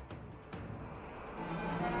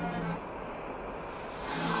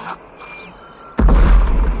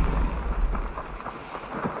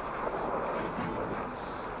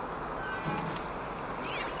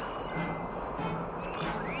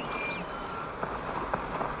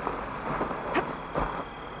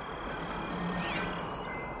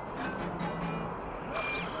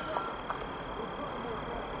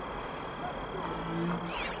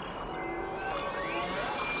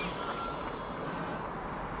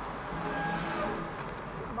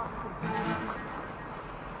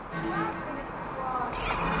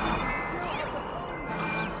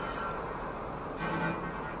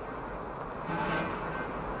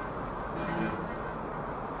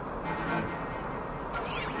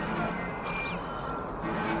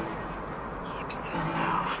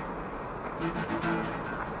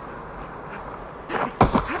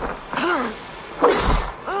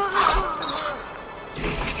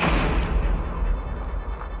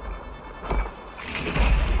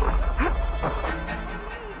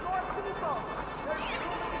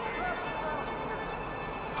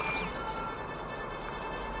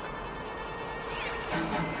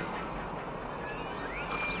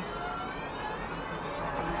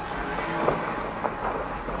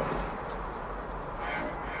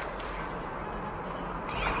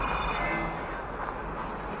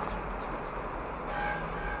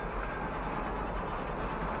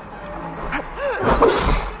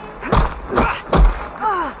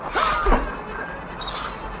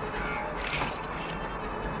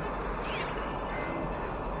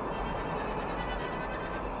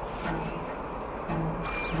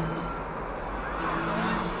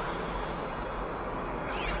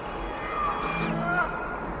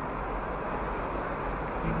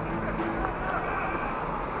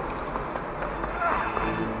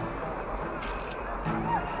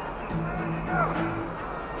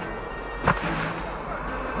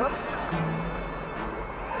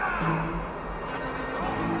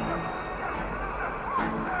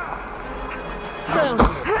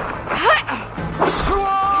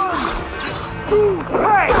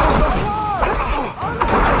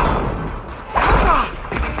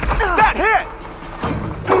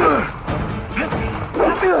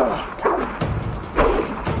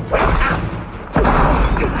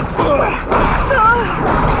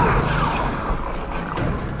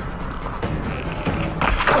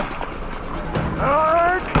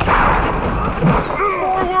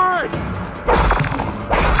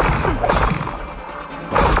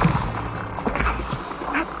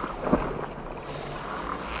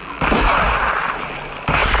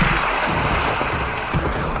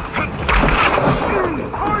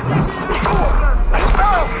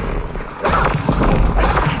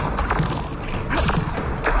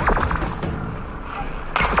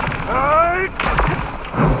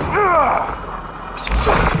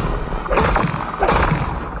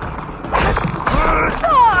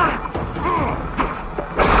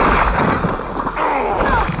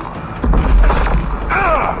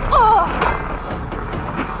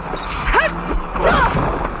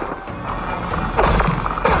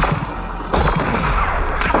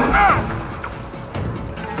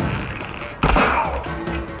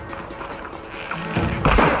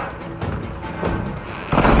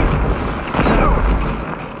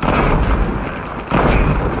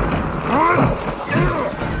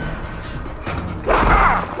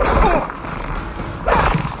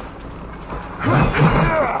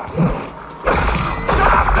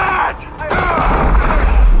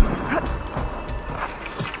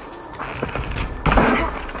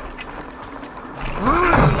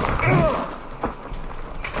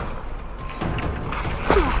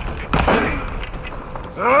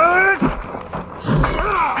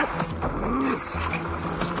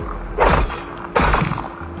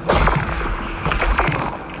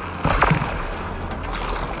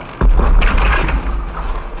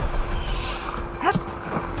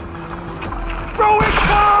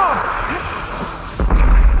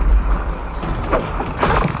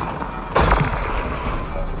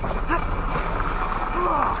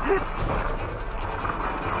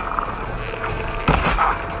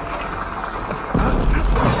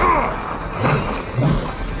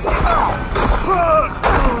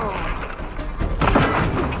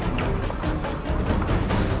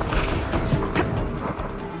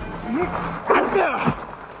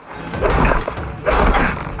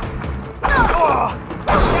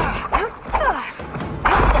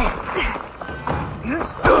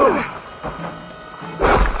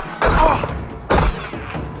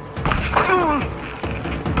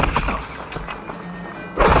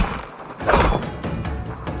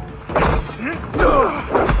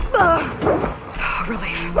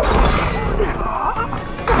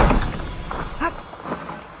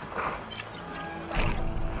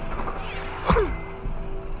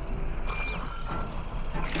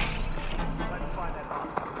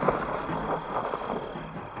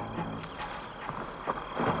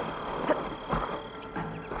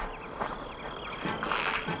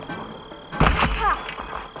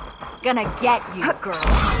 not gonna get you, girl.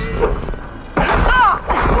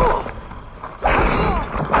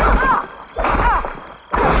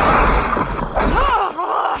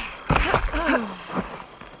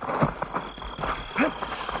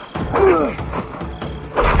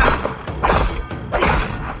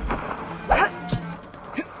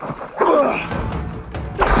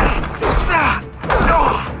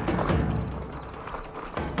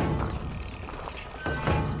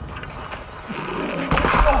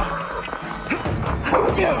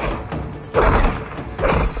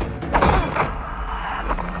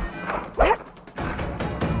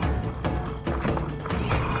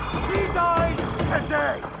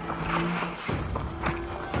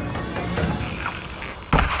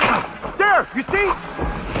 There, you see?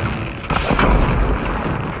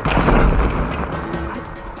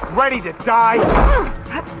 Ready to die?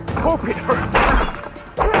 Hope it hurts.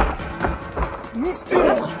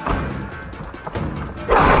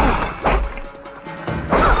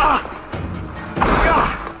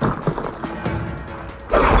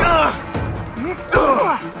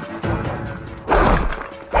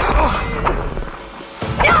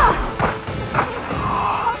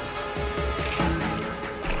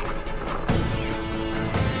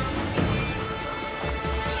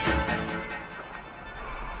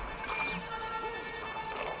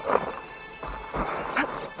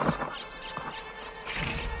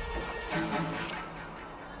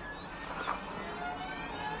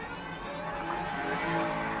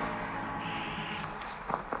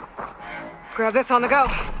 Grab this on the go.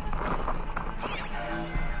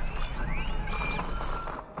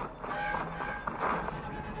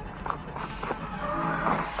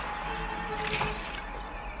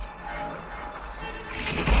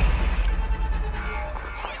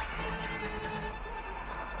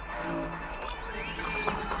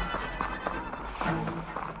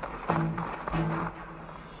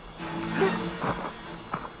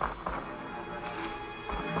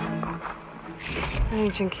 An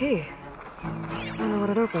ancient key. I don't know what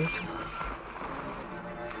it opens.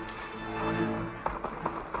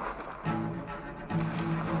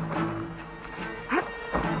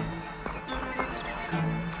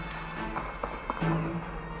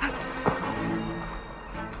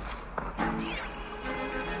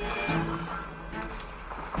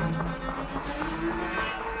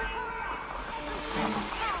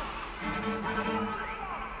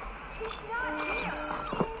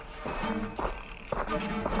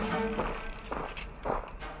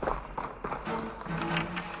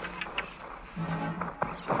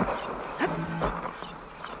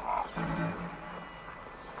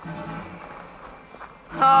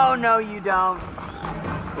 Oh, no, you don't.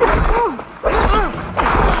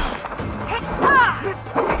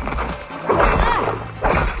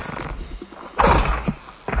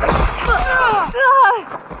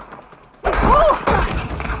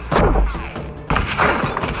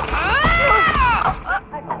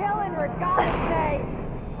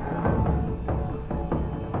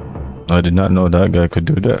 I did not know that guy could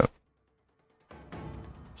do that.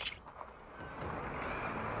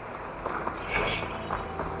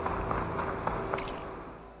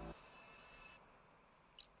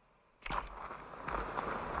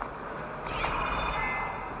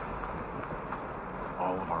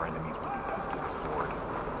 All of our enemies will be put to the sword.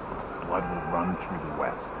 Blood will run through the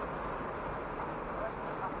West.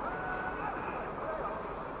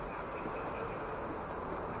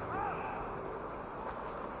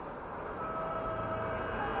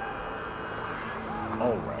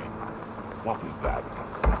 All right. What was that?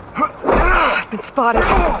 I've been spotted.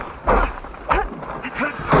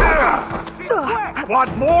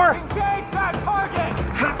 Want more? Engage that target!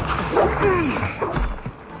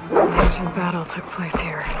 An ancient battle took place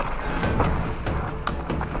here.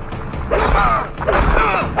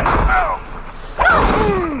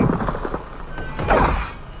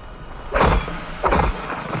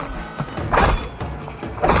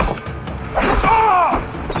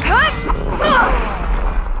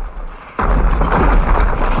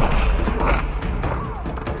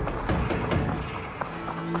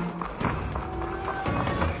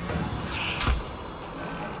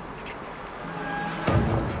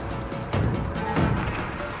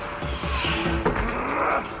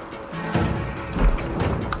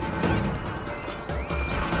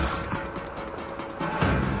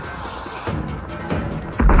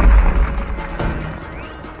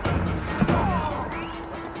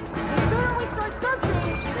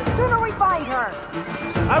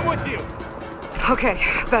 I'm with you. Okay,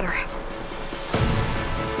 better.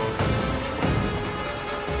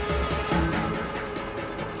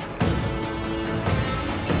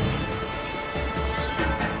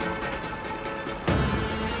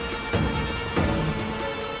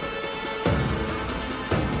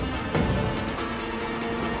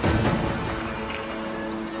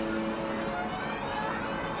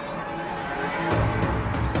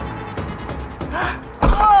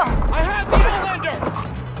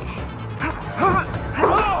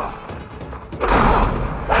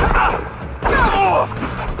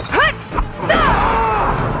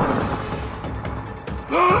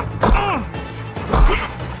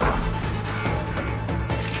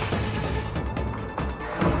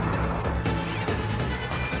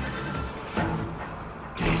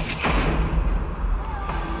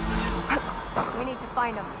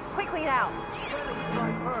 find him. Quickly now.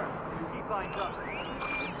 He finds us.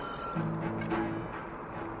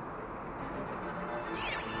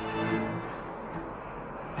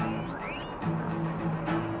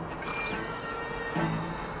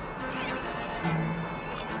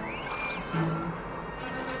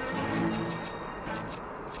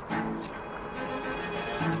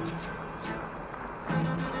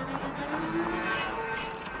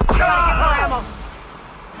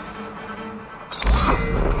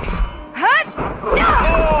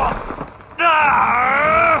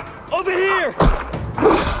 Over here!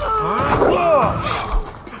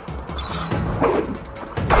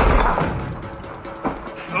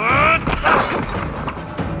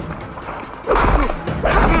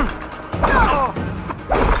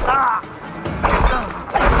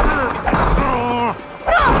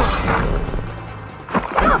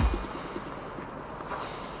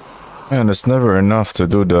 Man, it's never enough to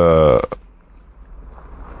do the...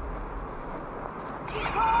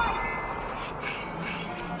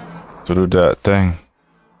 to do that thing.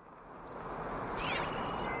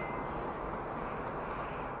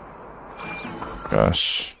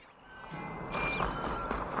 Gosh.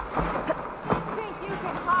 Think you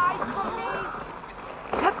can hide from me?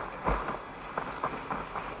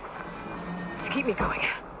 To keep me going.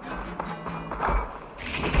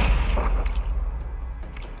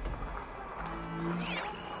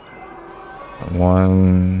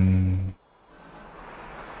 One...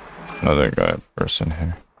 another guy person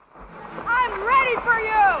here. I'm ready for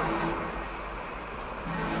you!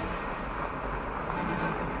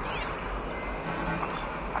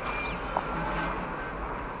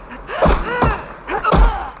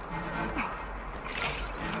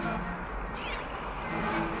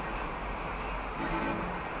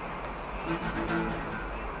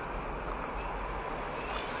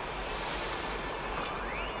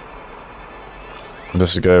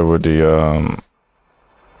 This guy with the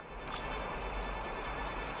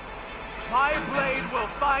My blade will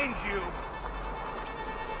find you.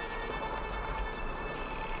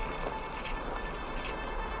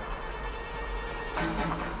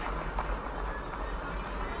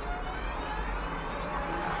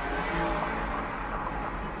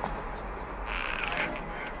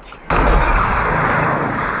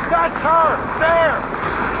 That's her! There!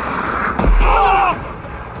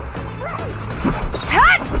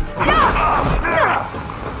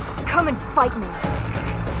 Come and fight me.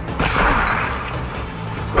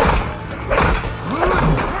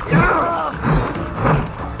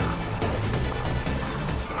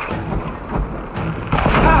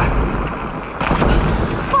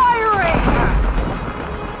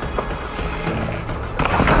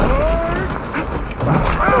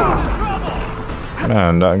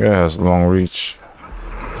 man, that guy has long reach.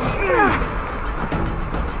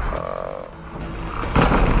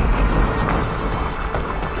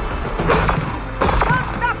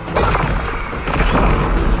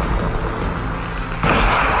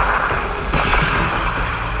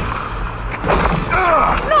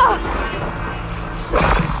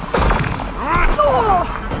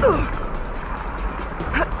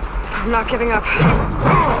 I'm not giving up.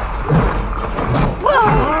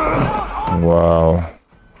 Wow.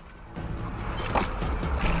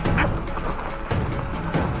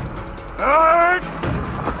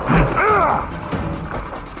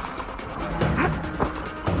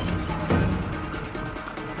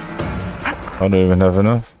 I don't even have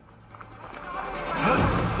enough.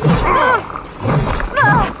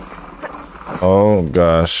 Oh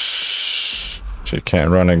gosh. She can't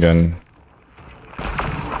run again.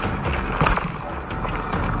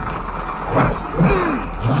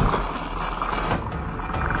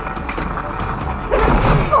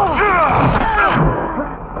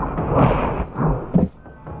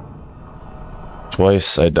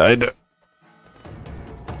 Twice I died.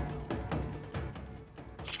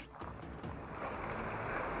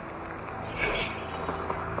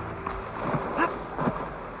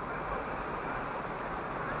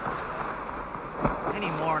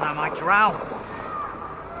 Any more and I might drown.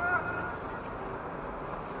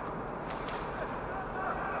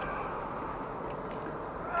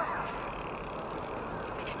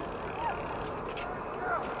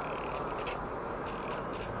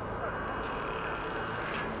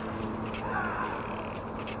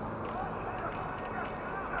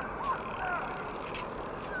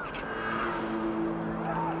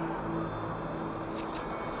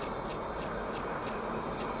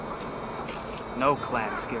 No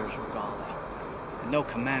clan scares Regalia, and no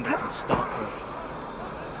commander can stop her.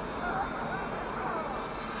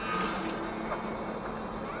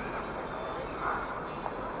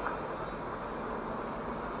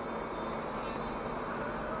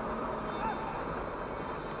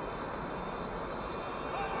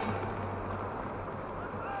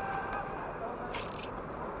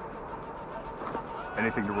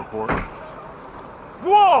 Anything to report?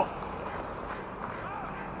 Whoa!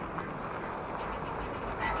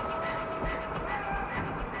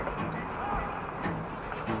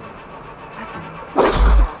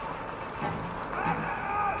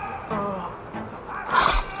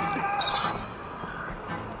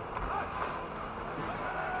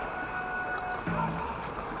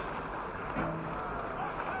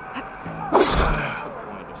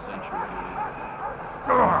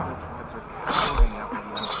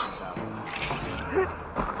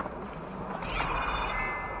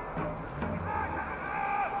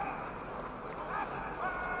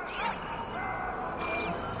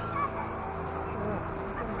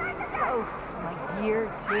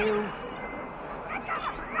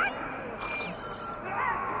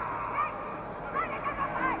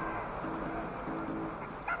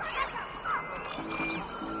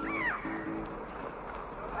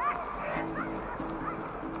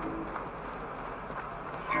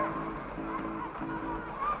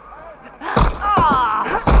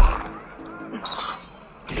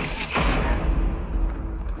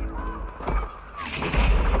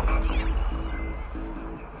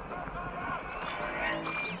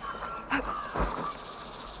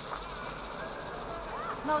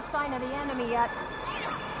 No sign of the enemy yet.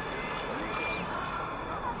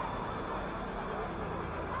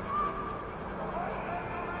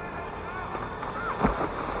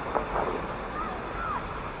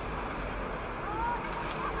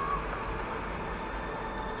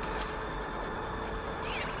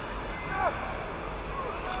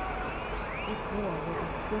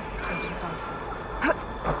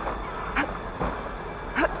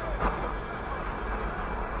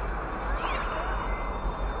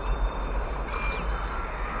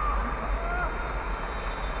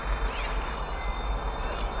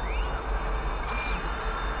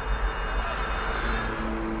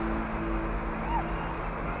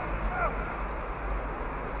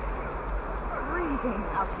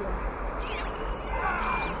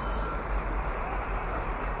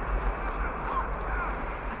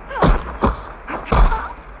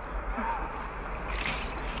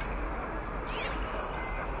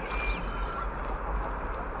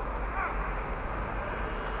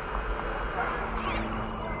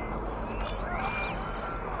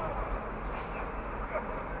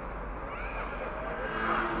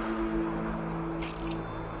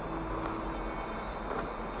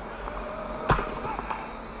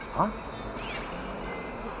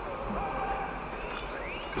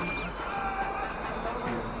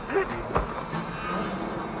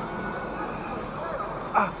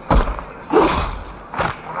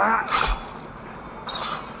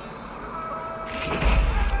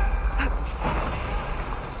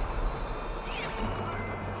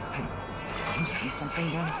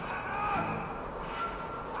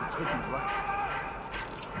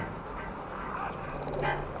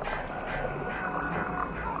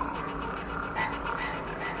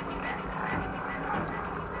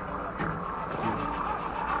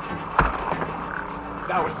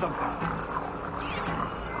 That was something.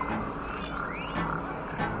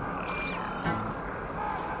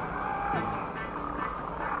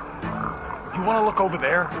 You want to look over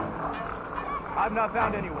there? I've not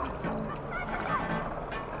found anyone.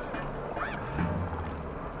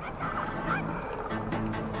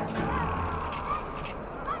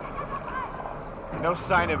 No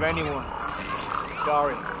sign of anyone.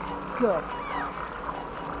 Sorry. Good.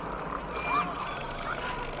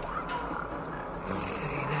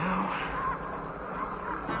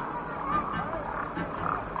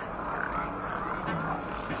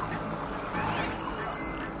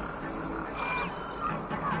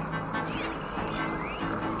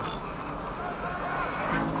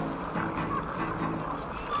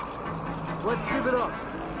 Let's give it up.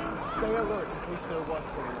 Stay alert in case there was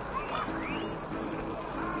one.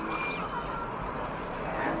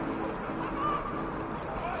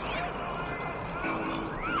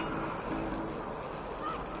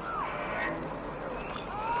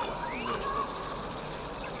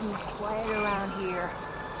 Too quiet around here.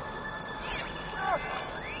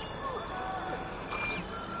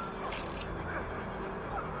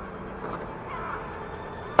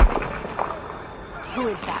 Who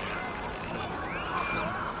is that?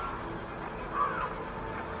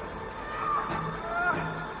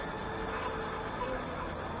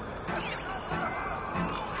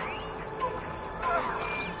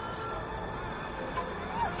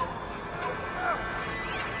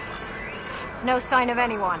 No sign of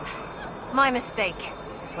anyone. My mistake.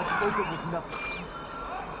 Let's hope it was nothing.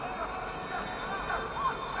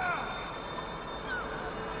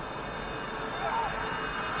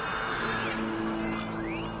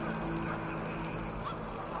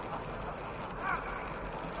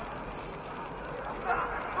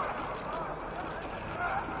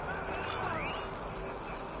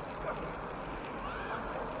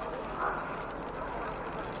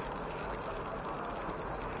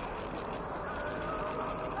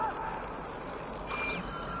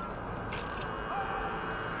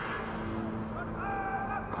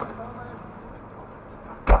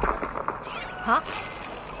 Huh?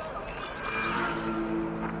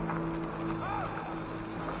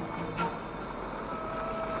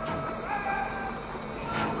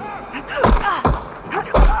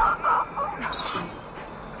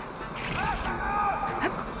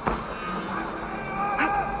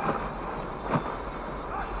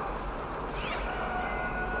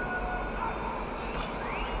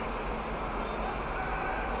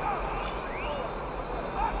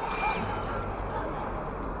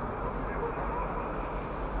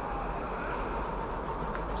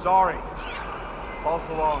 Sorry. False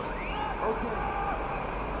alarm. Okay.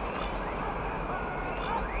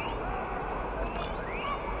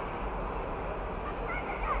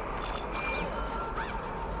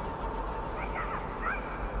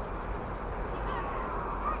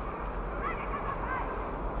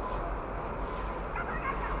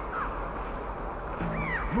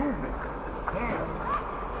 Movement. There.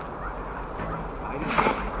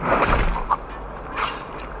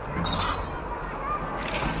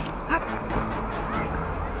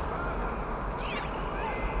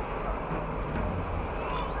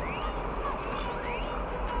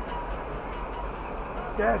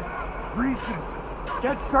 Dead. Recent.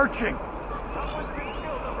 Get searching. Someone's been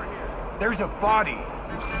killed over here. There's a body.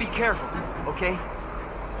 Be careful, okay?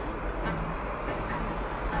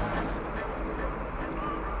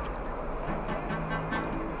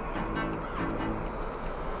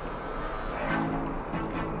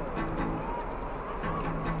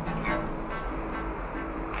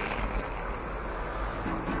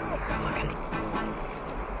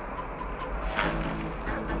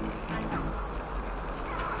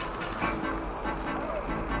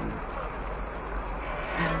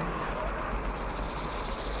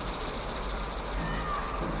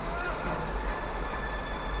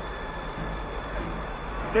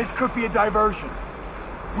 This could be a diversion.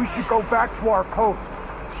 We should go back to our post.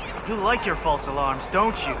 You like your false alarms,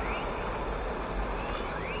 don't you?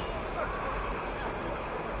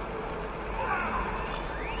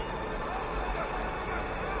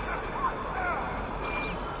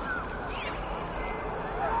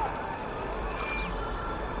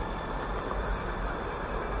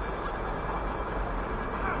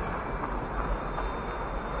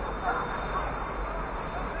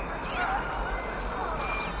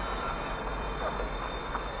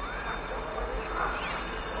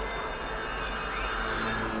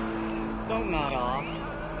 Don't nod off.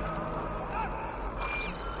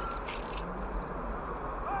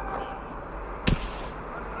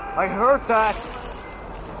 I heard that.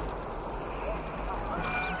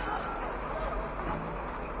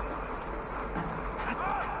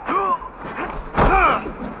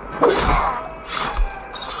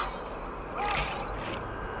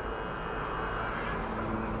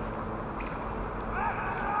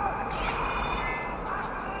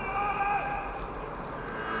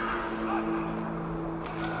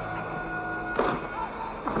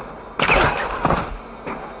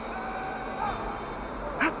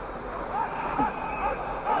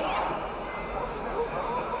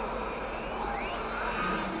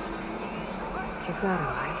 Keep that in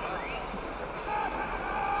mind.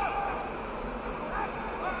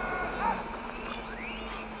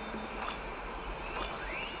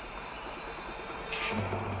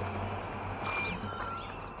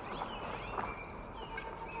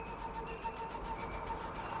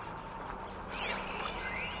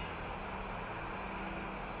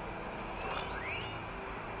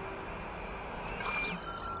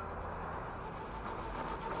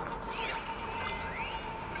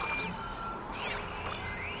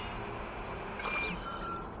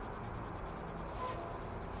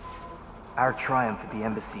 Our triumph at the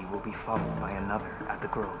embassy will be followed by another at the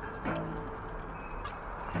Grove.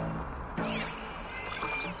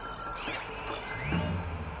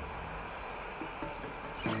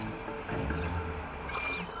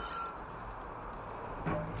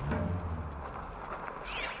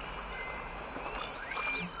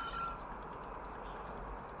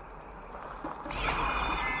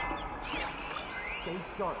 Stay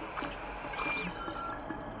sharp.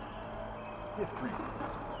 Different.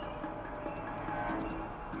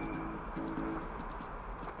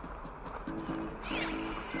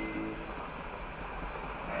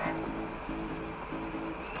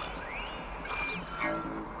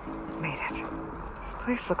 Made it. This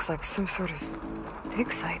place looks like some sort of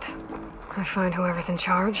dig site. I find whoever's in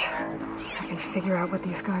charge. I can figure out what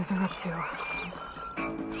these guys are up to.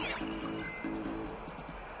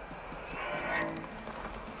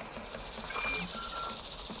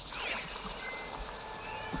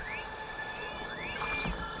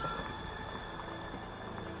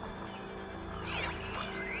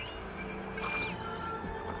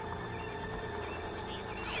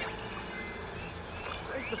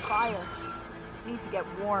 the fire. Need to get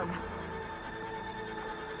warm.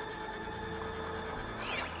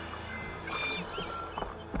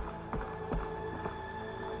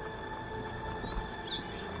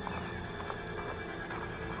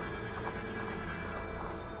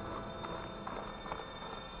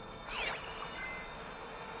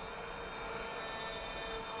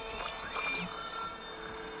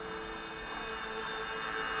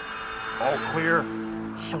 All clear?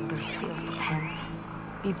 Shoulders feel tense.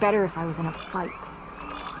 Be better if I was in a fight.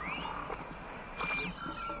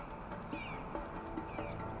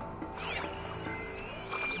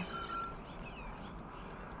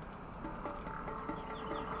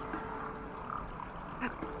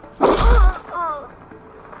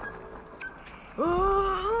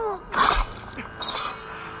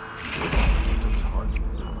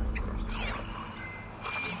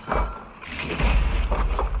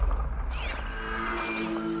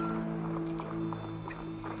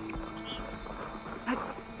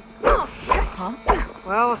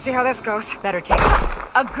 Well, we'll see how this goes. Better take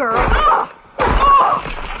a girl.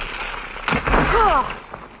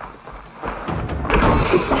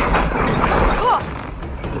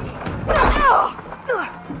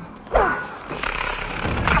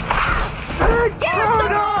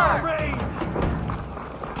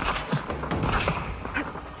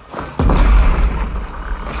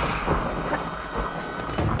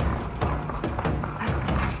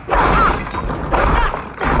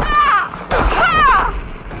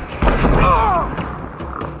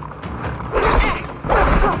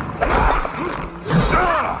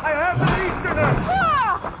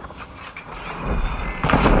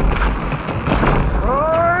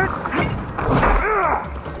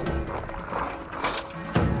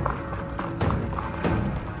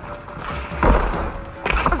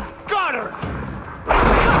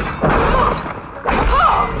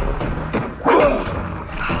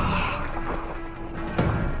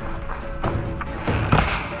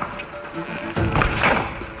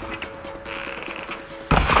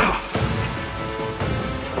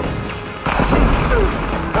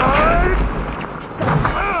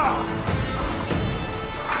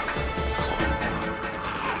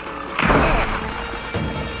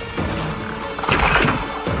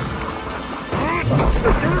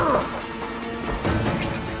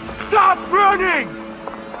 Stop running!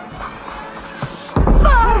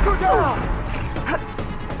 Go down!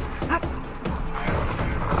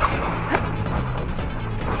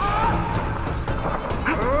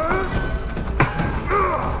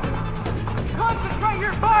 Concentrate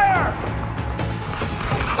your fire!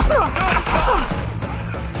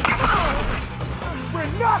 We're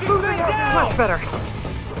not moving down! Much better.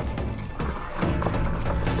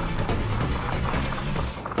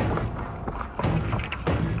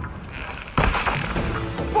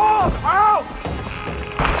 Fall out!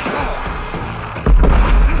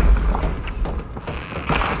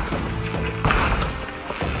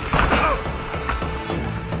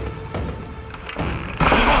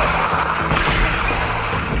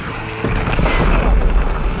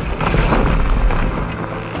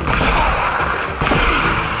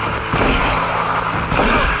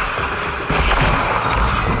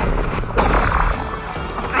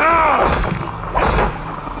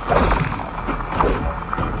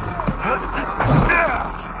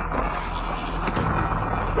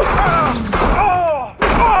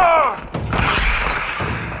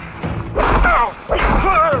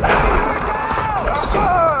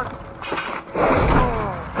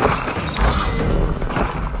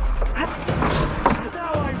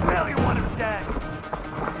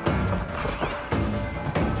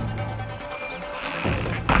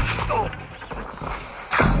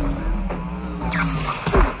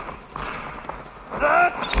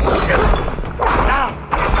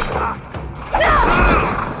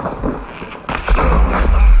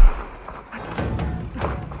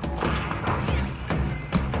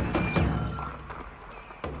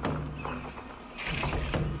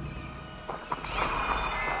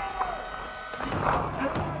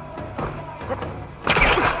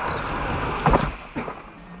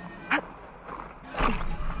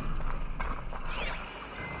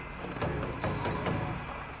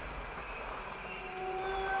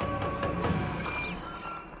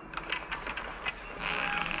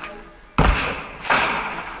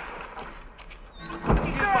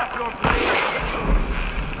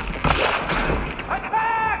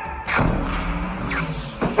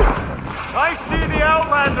 I see the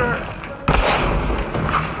Outlander!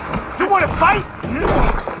 You want to fight?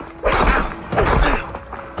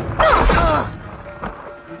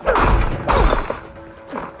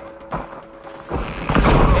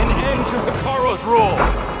 An end to Hikaru's rule!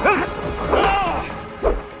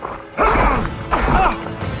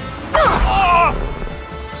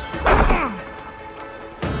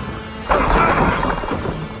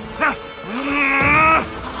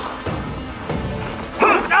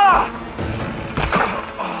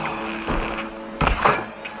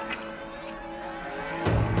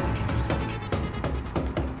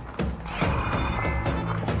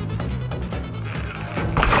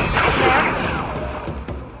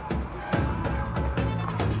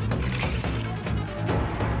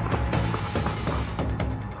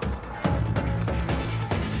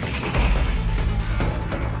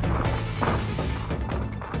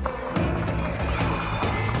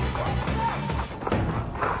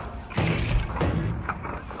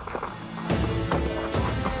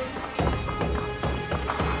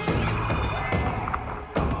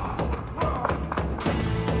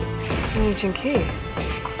 ancient key.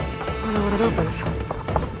 Wonder what it opens. So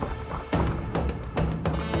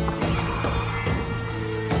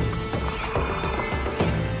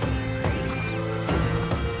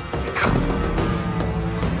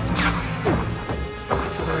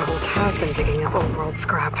the rebels have been digging up old-world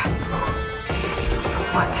scrap.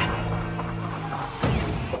 What?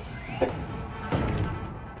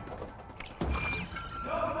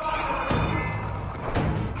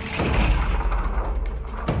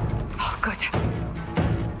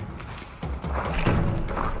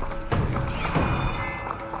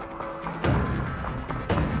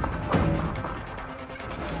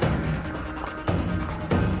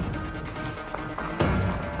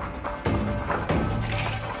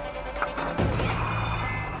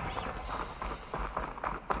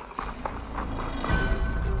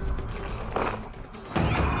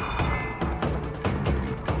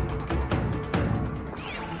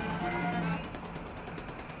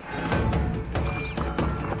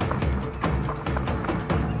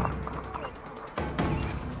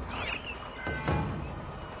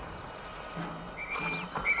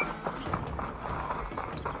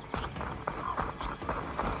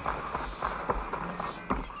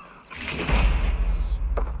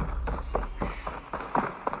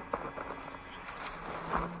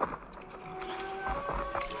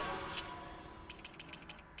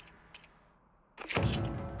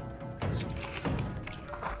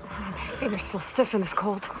 Fingers feel stiff in this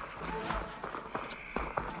cold.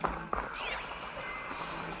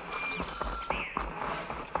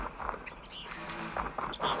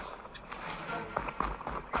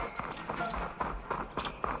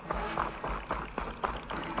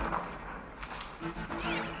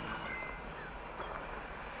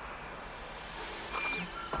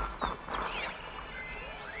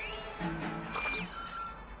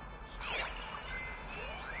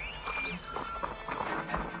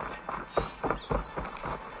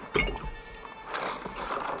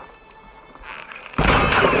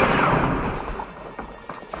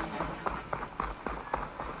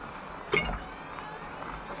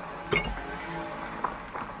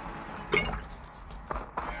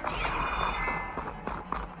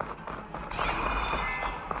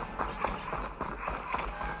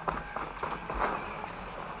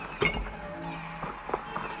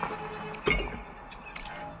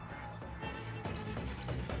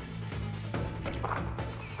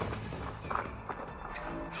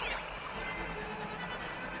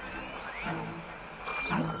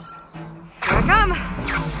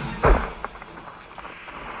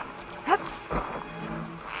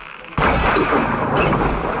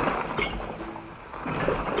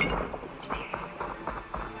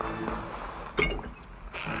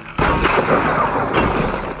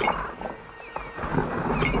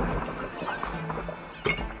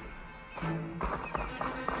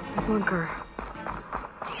 Bunker.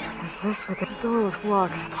 Is this what the door looks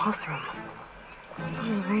locked? Pulse room. What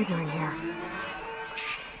are they doing here?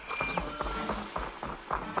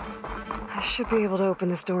 I should be able to open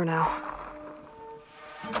this door now.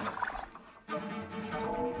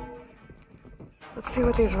 Let's see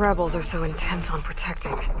what these rebels are so intent on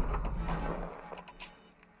protecting.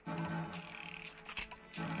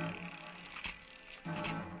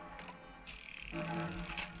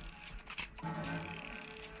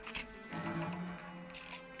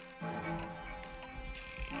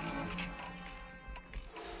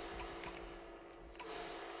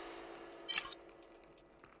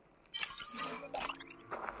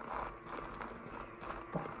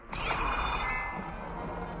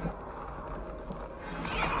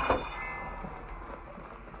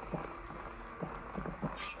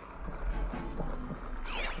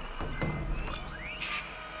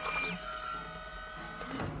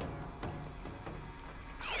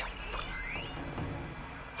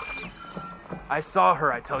 I saw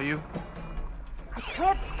her, I tell you. I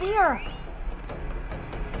can't see her.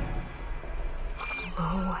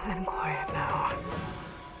 Low and quiet now.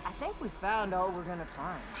 I think we found all we're gonna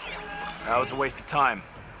find. That was a waste of time.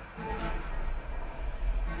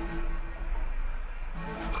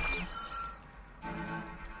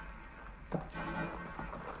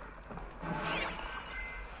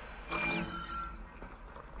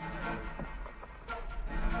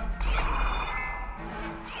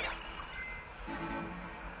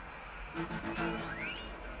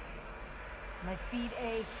 My feet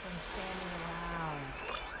ache from standing around.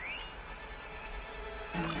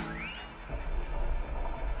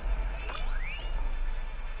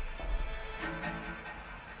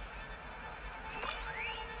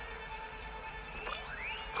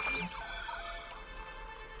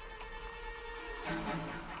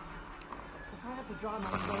 If I have to draw my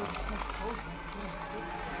nose too close,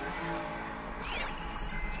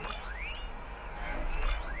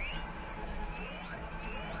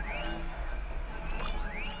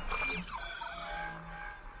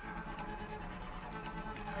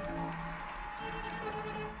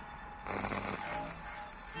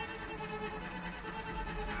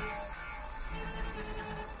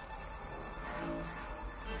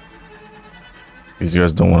 These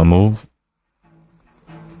guys don't want to move.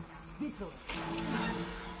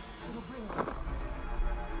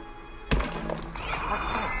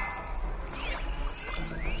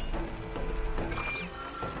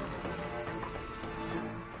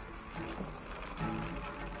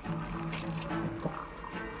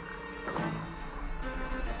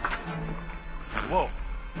 Whoa.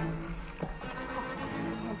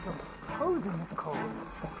 Posing is cold.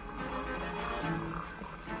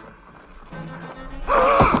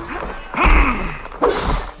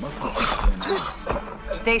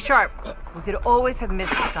 Stay sharp. We could always have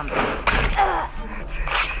missed something. That's it.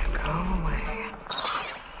 Go away.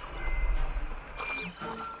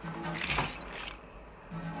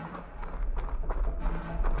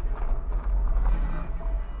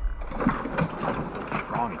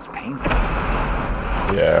 Wrong, it's painful.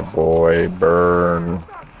 Yeah, boy, burn.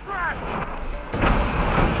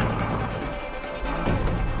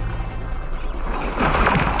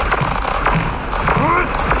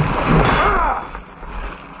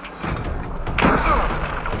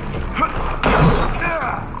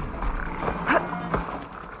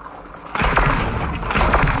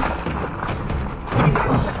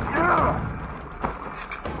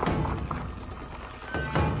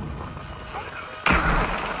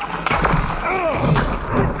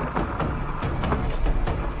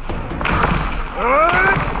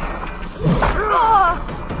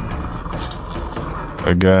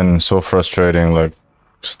 Again, so frustrating, like,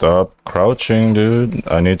 stop crouching, dude.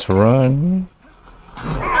 I need to run.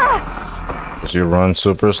 'Cause you run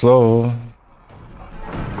super slow.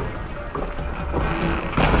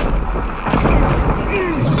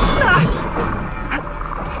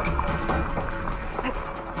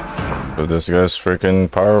 But this guy's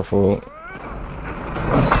freaking powerful.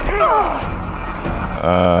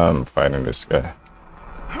 I'm fighting this guy.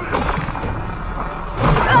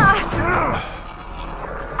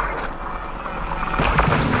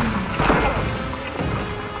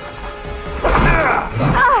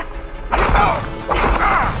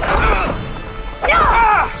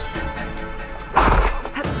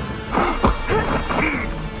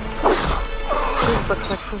 Looks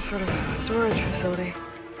like some sort of storage facility.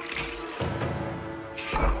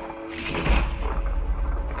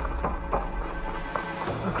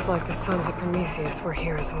 Looks like the Sons of Prometheus were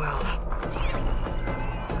here as well.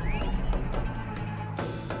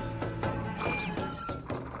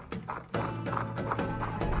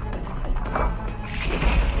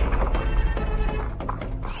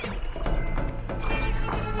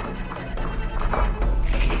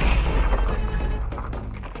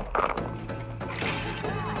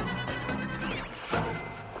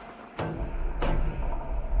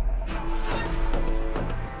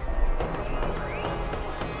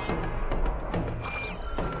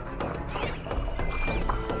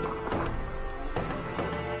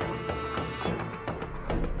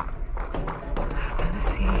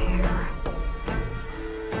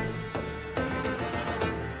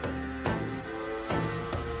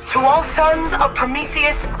 To all Sons of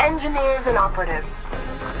Prometheus engineers and operatives,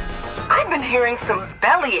 I've been hearing some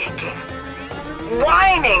belly aching,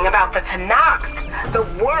 whining about the Tanakh, the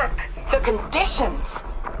work, the conditions,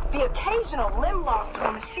 the occasional limb loss to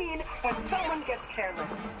a machine when someone gets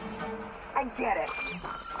careless. I get it.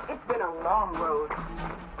 It's been a long road.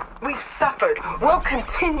 We've suffered. We'll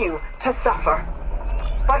continue to suffer.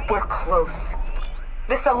 But we're close.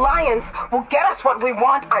 This alliance will get us what we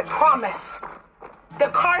want, I promise. The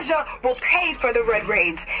Karja will pay for the Red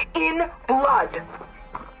Raids in blood.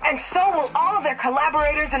 And so will all of their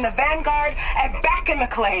collaborators in the Vanguard and back in the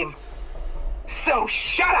claim. So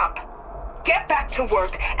shut up, get back to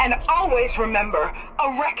work, and always remember,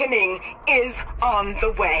 a reckoning is on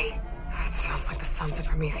the way. It sounds like the Sons of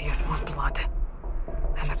Prometheus want blood.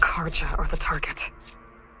 And the Karja are the target.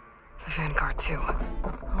 The Vanguard too.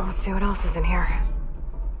 Well, let's see what else is in here.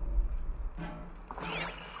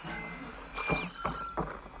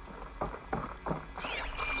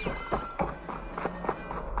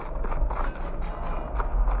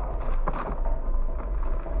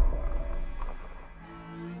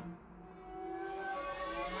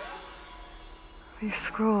 These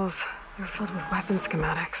scrolls, they're filled with weapon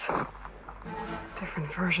schematics.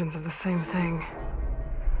 Different versions of the same thing.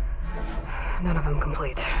 None of them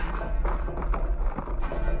complete.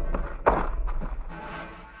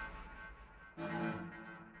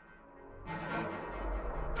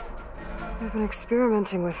 They've been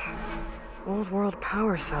experimenting with old world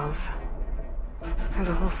power cells. There's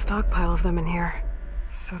a whole stockpile of them in here.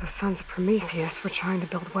 So the Sons of Prometheus were trying to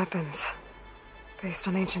build weapons based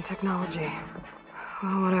on ancient technology.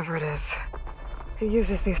 Well, whatever it is, it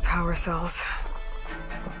uses these power cells.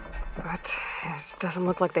 But it doesn't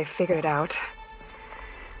look like they figured it out.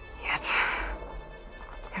 Yet.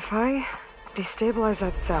 If I destabilize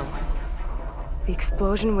that cell, the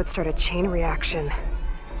explosion would start a chain reaction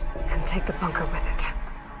and take the bunker with it.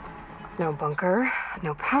 No bunker,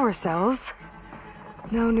 no power cells,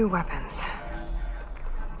 no new weapons.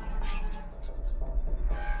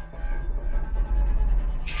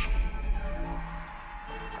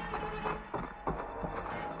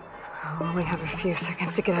 I'll only have a few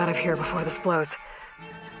seconds to get out of here before this blows.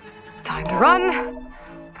 Time to run! Not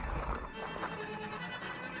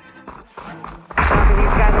that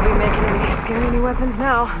these guys will be making any scary new weapons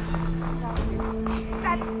now.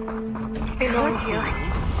 Been on here.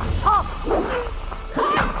 Halt!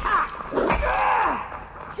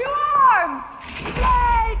 Two arms!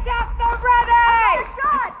 Blades at the ready!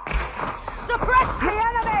 Shot! Suppress the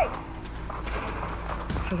enemy!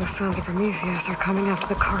 So the Sons of Prometheus are coming after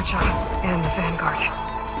the Karja and the Vanguard.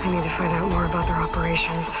 I need to find out more about their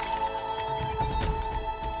operations.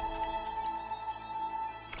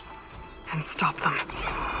 And stop them.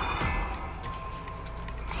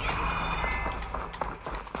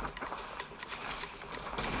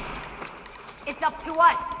 It's up to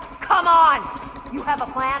us! Come on! You have a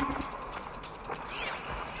plan?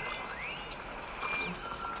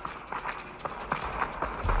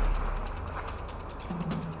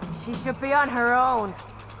 She should be on her own.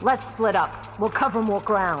 Let's split up. We'll cover more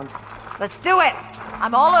ground. Let's do it!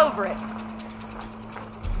 I'm all over it.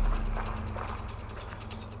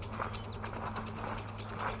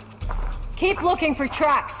 Keep looking for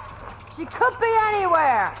tracks. She could be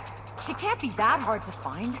anywhere. She can't be that hard to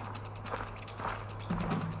find.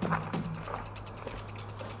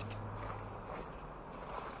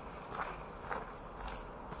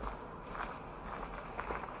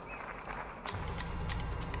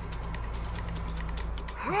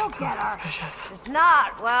 We'll get her. Suspicious. If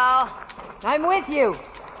not, well, I'm with you.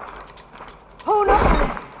 Oh no!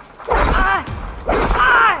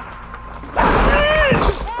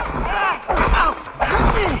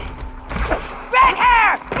 Red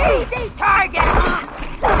hair! Easy target!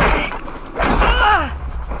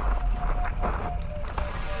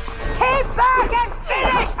 Keep back and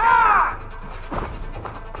finish her!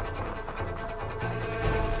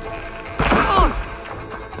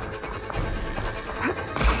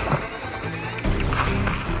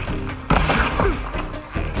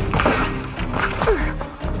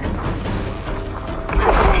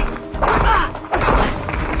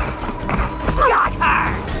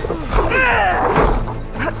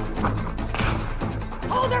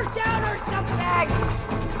 Hold her down or something!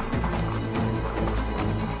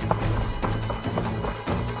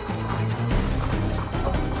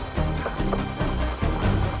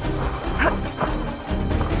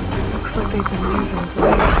 Looks like they've been using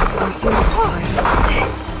blades to blast into this place.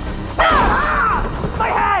 My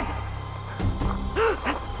head!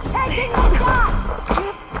 Taking the shot!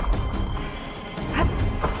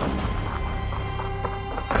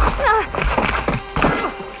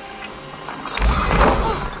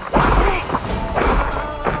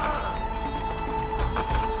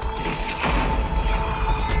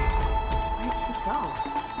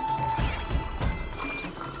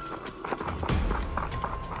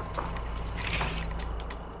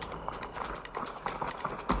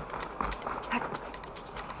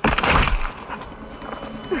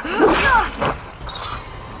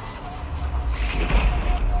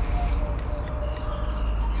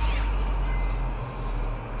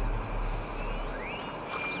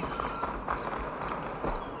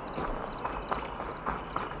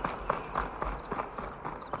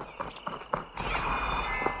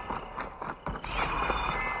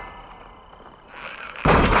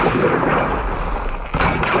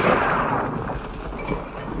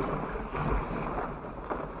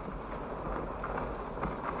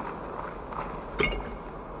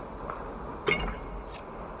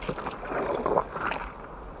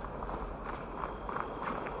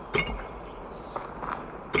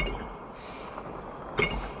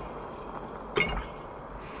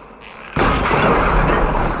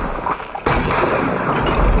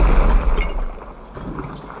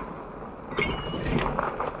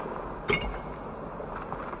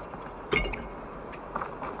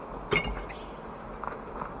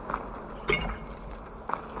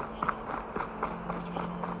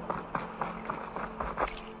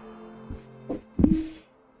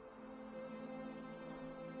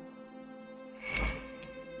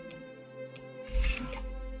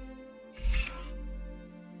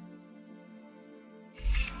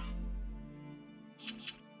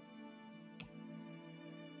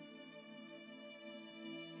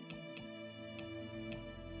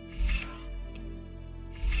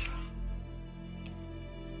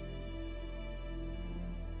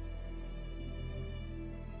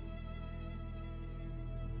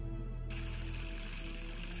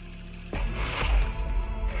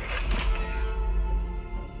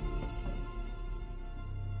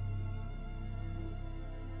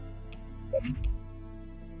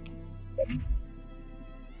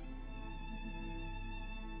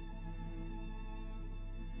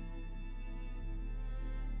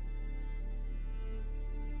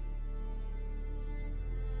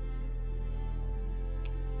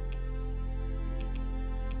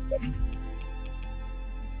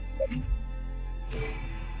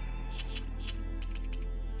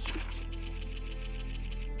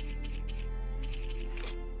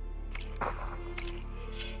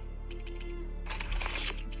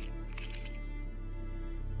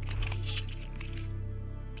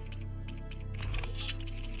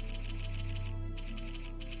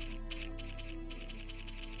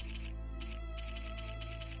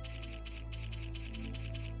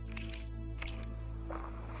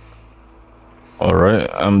 Alright,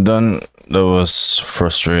 I'm done. That was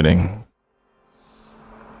frustrating.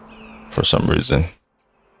 For some reason.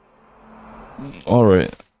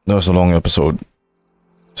 Alright, that was a long episode.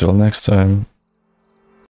 Till next time.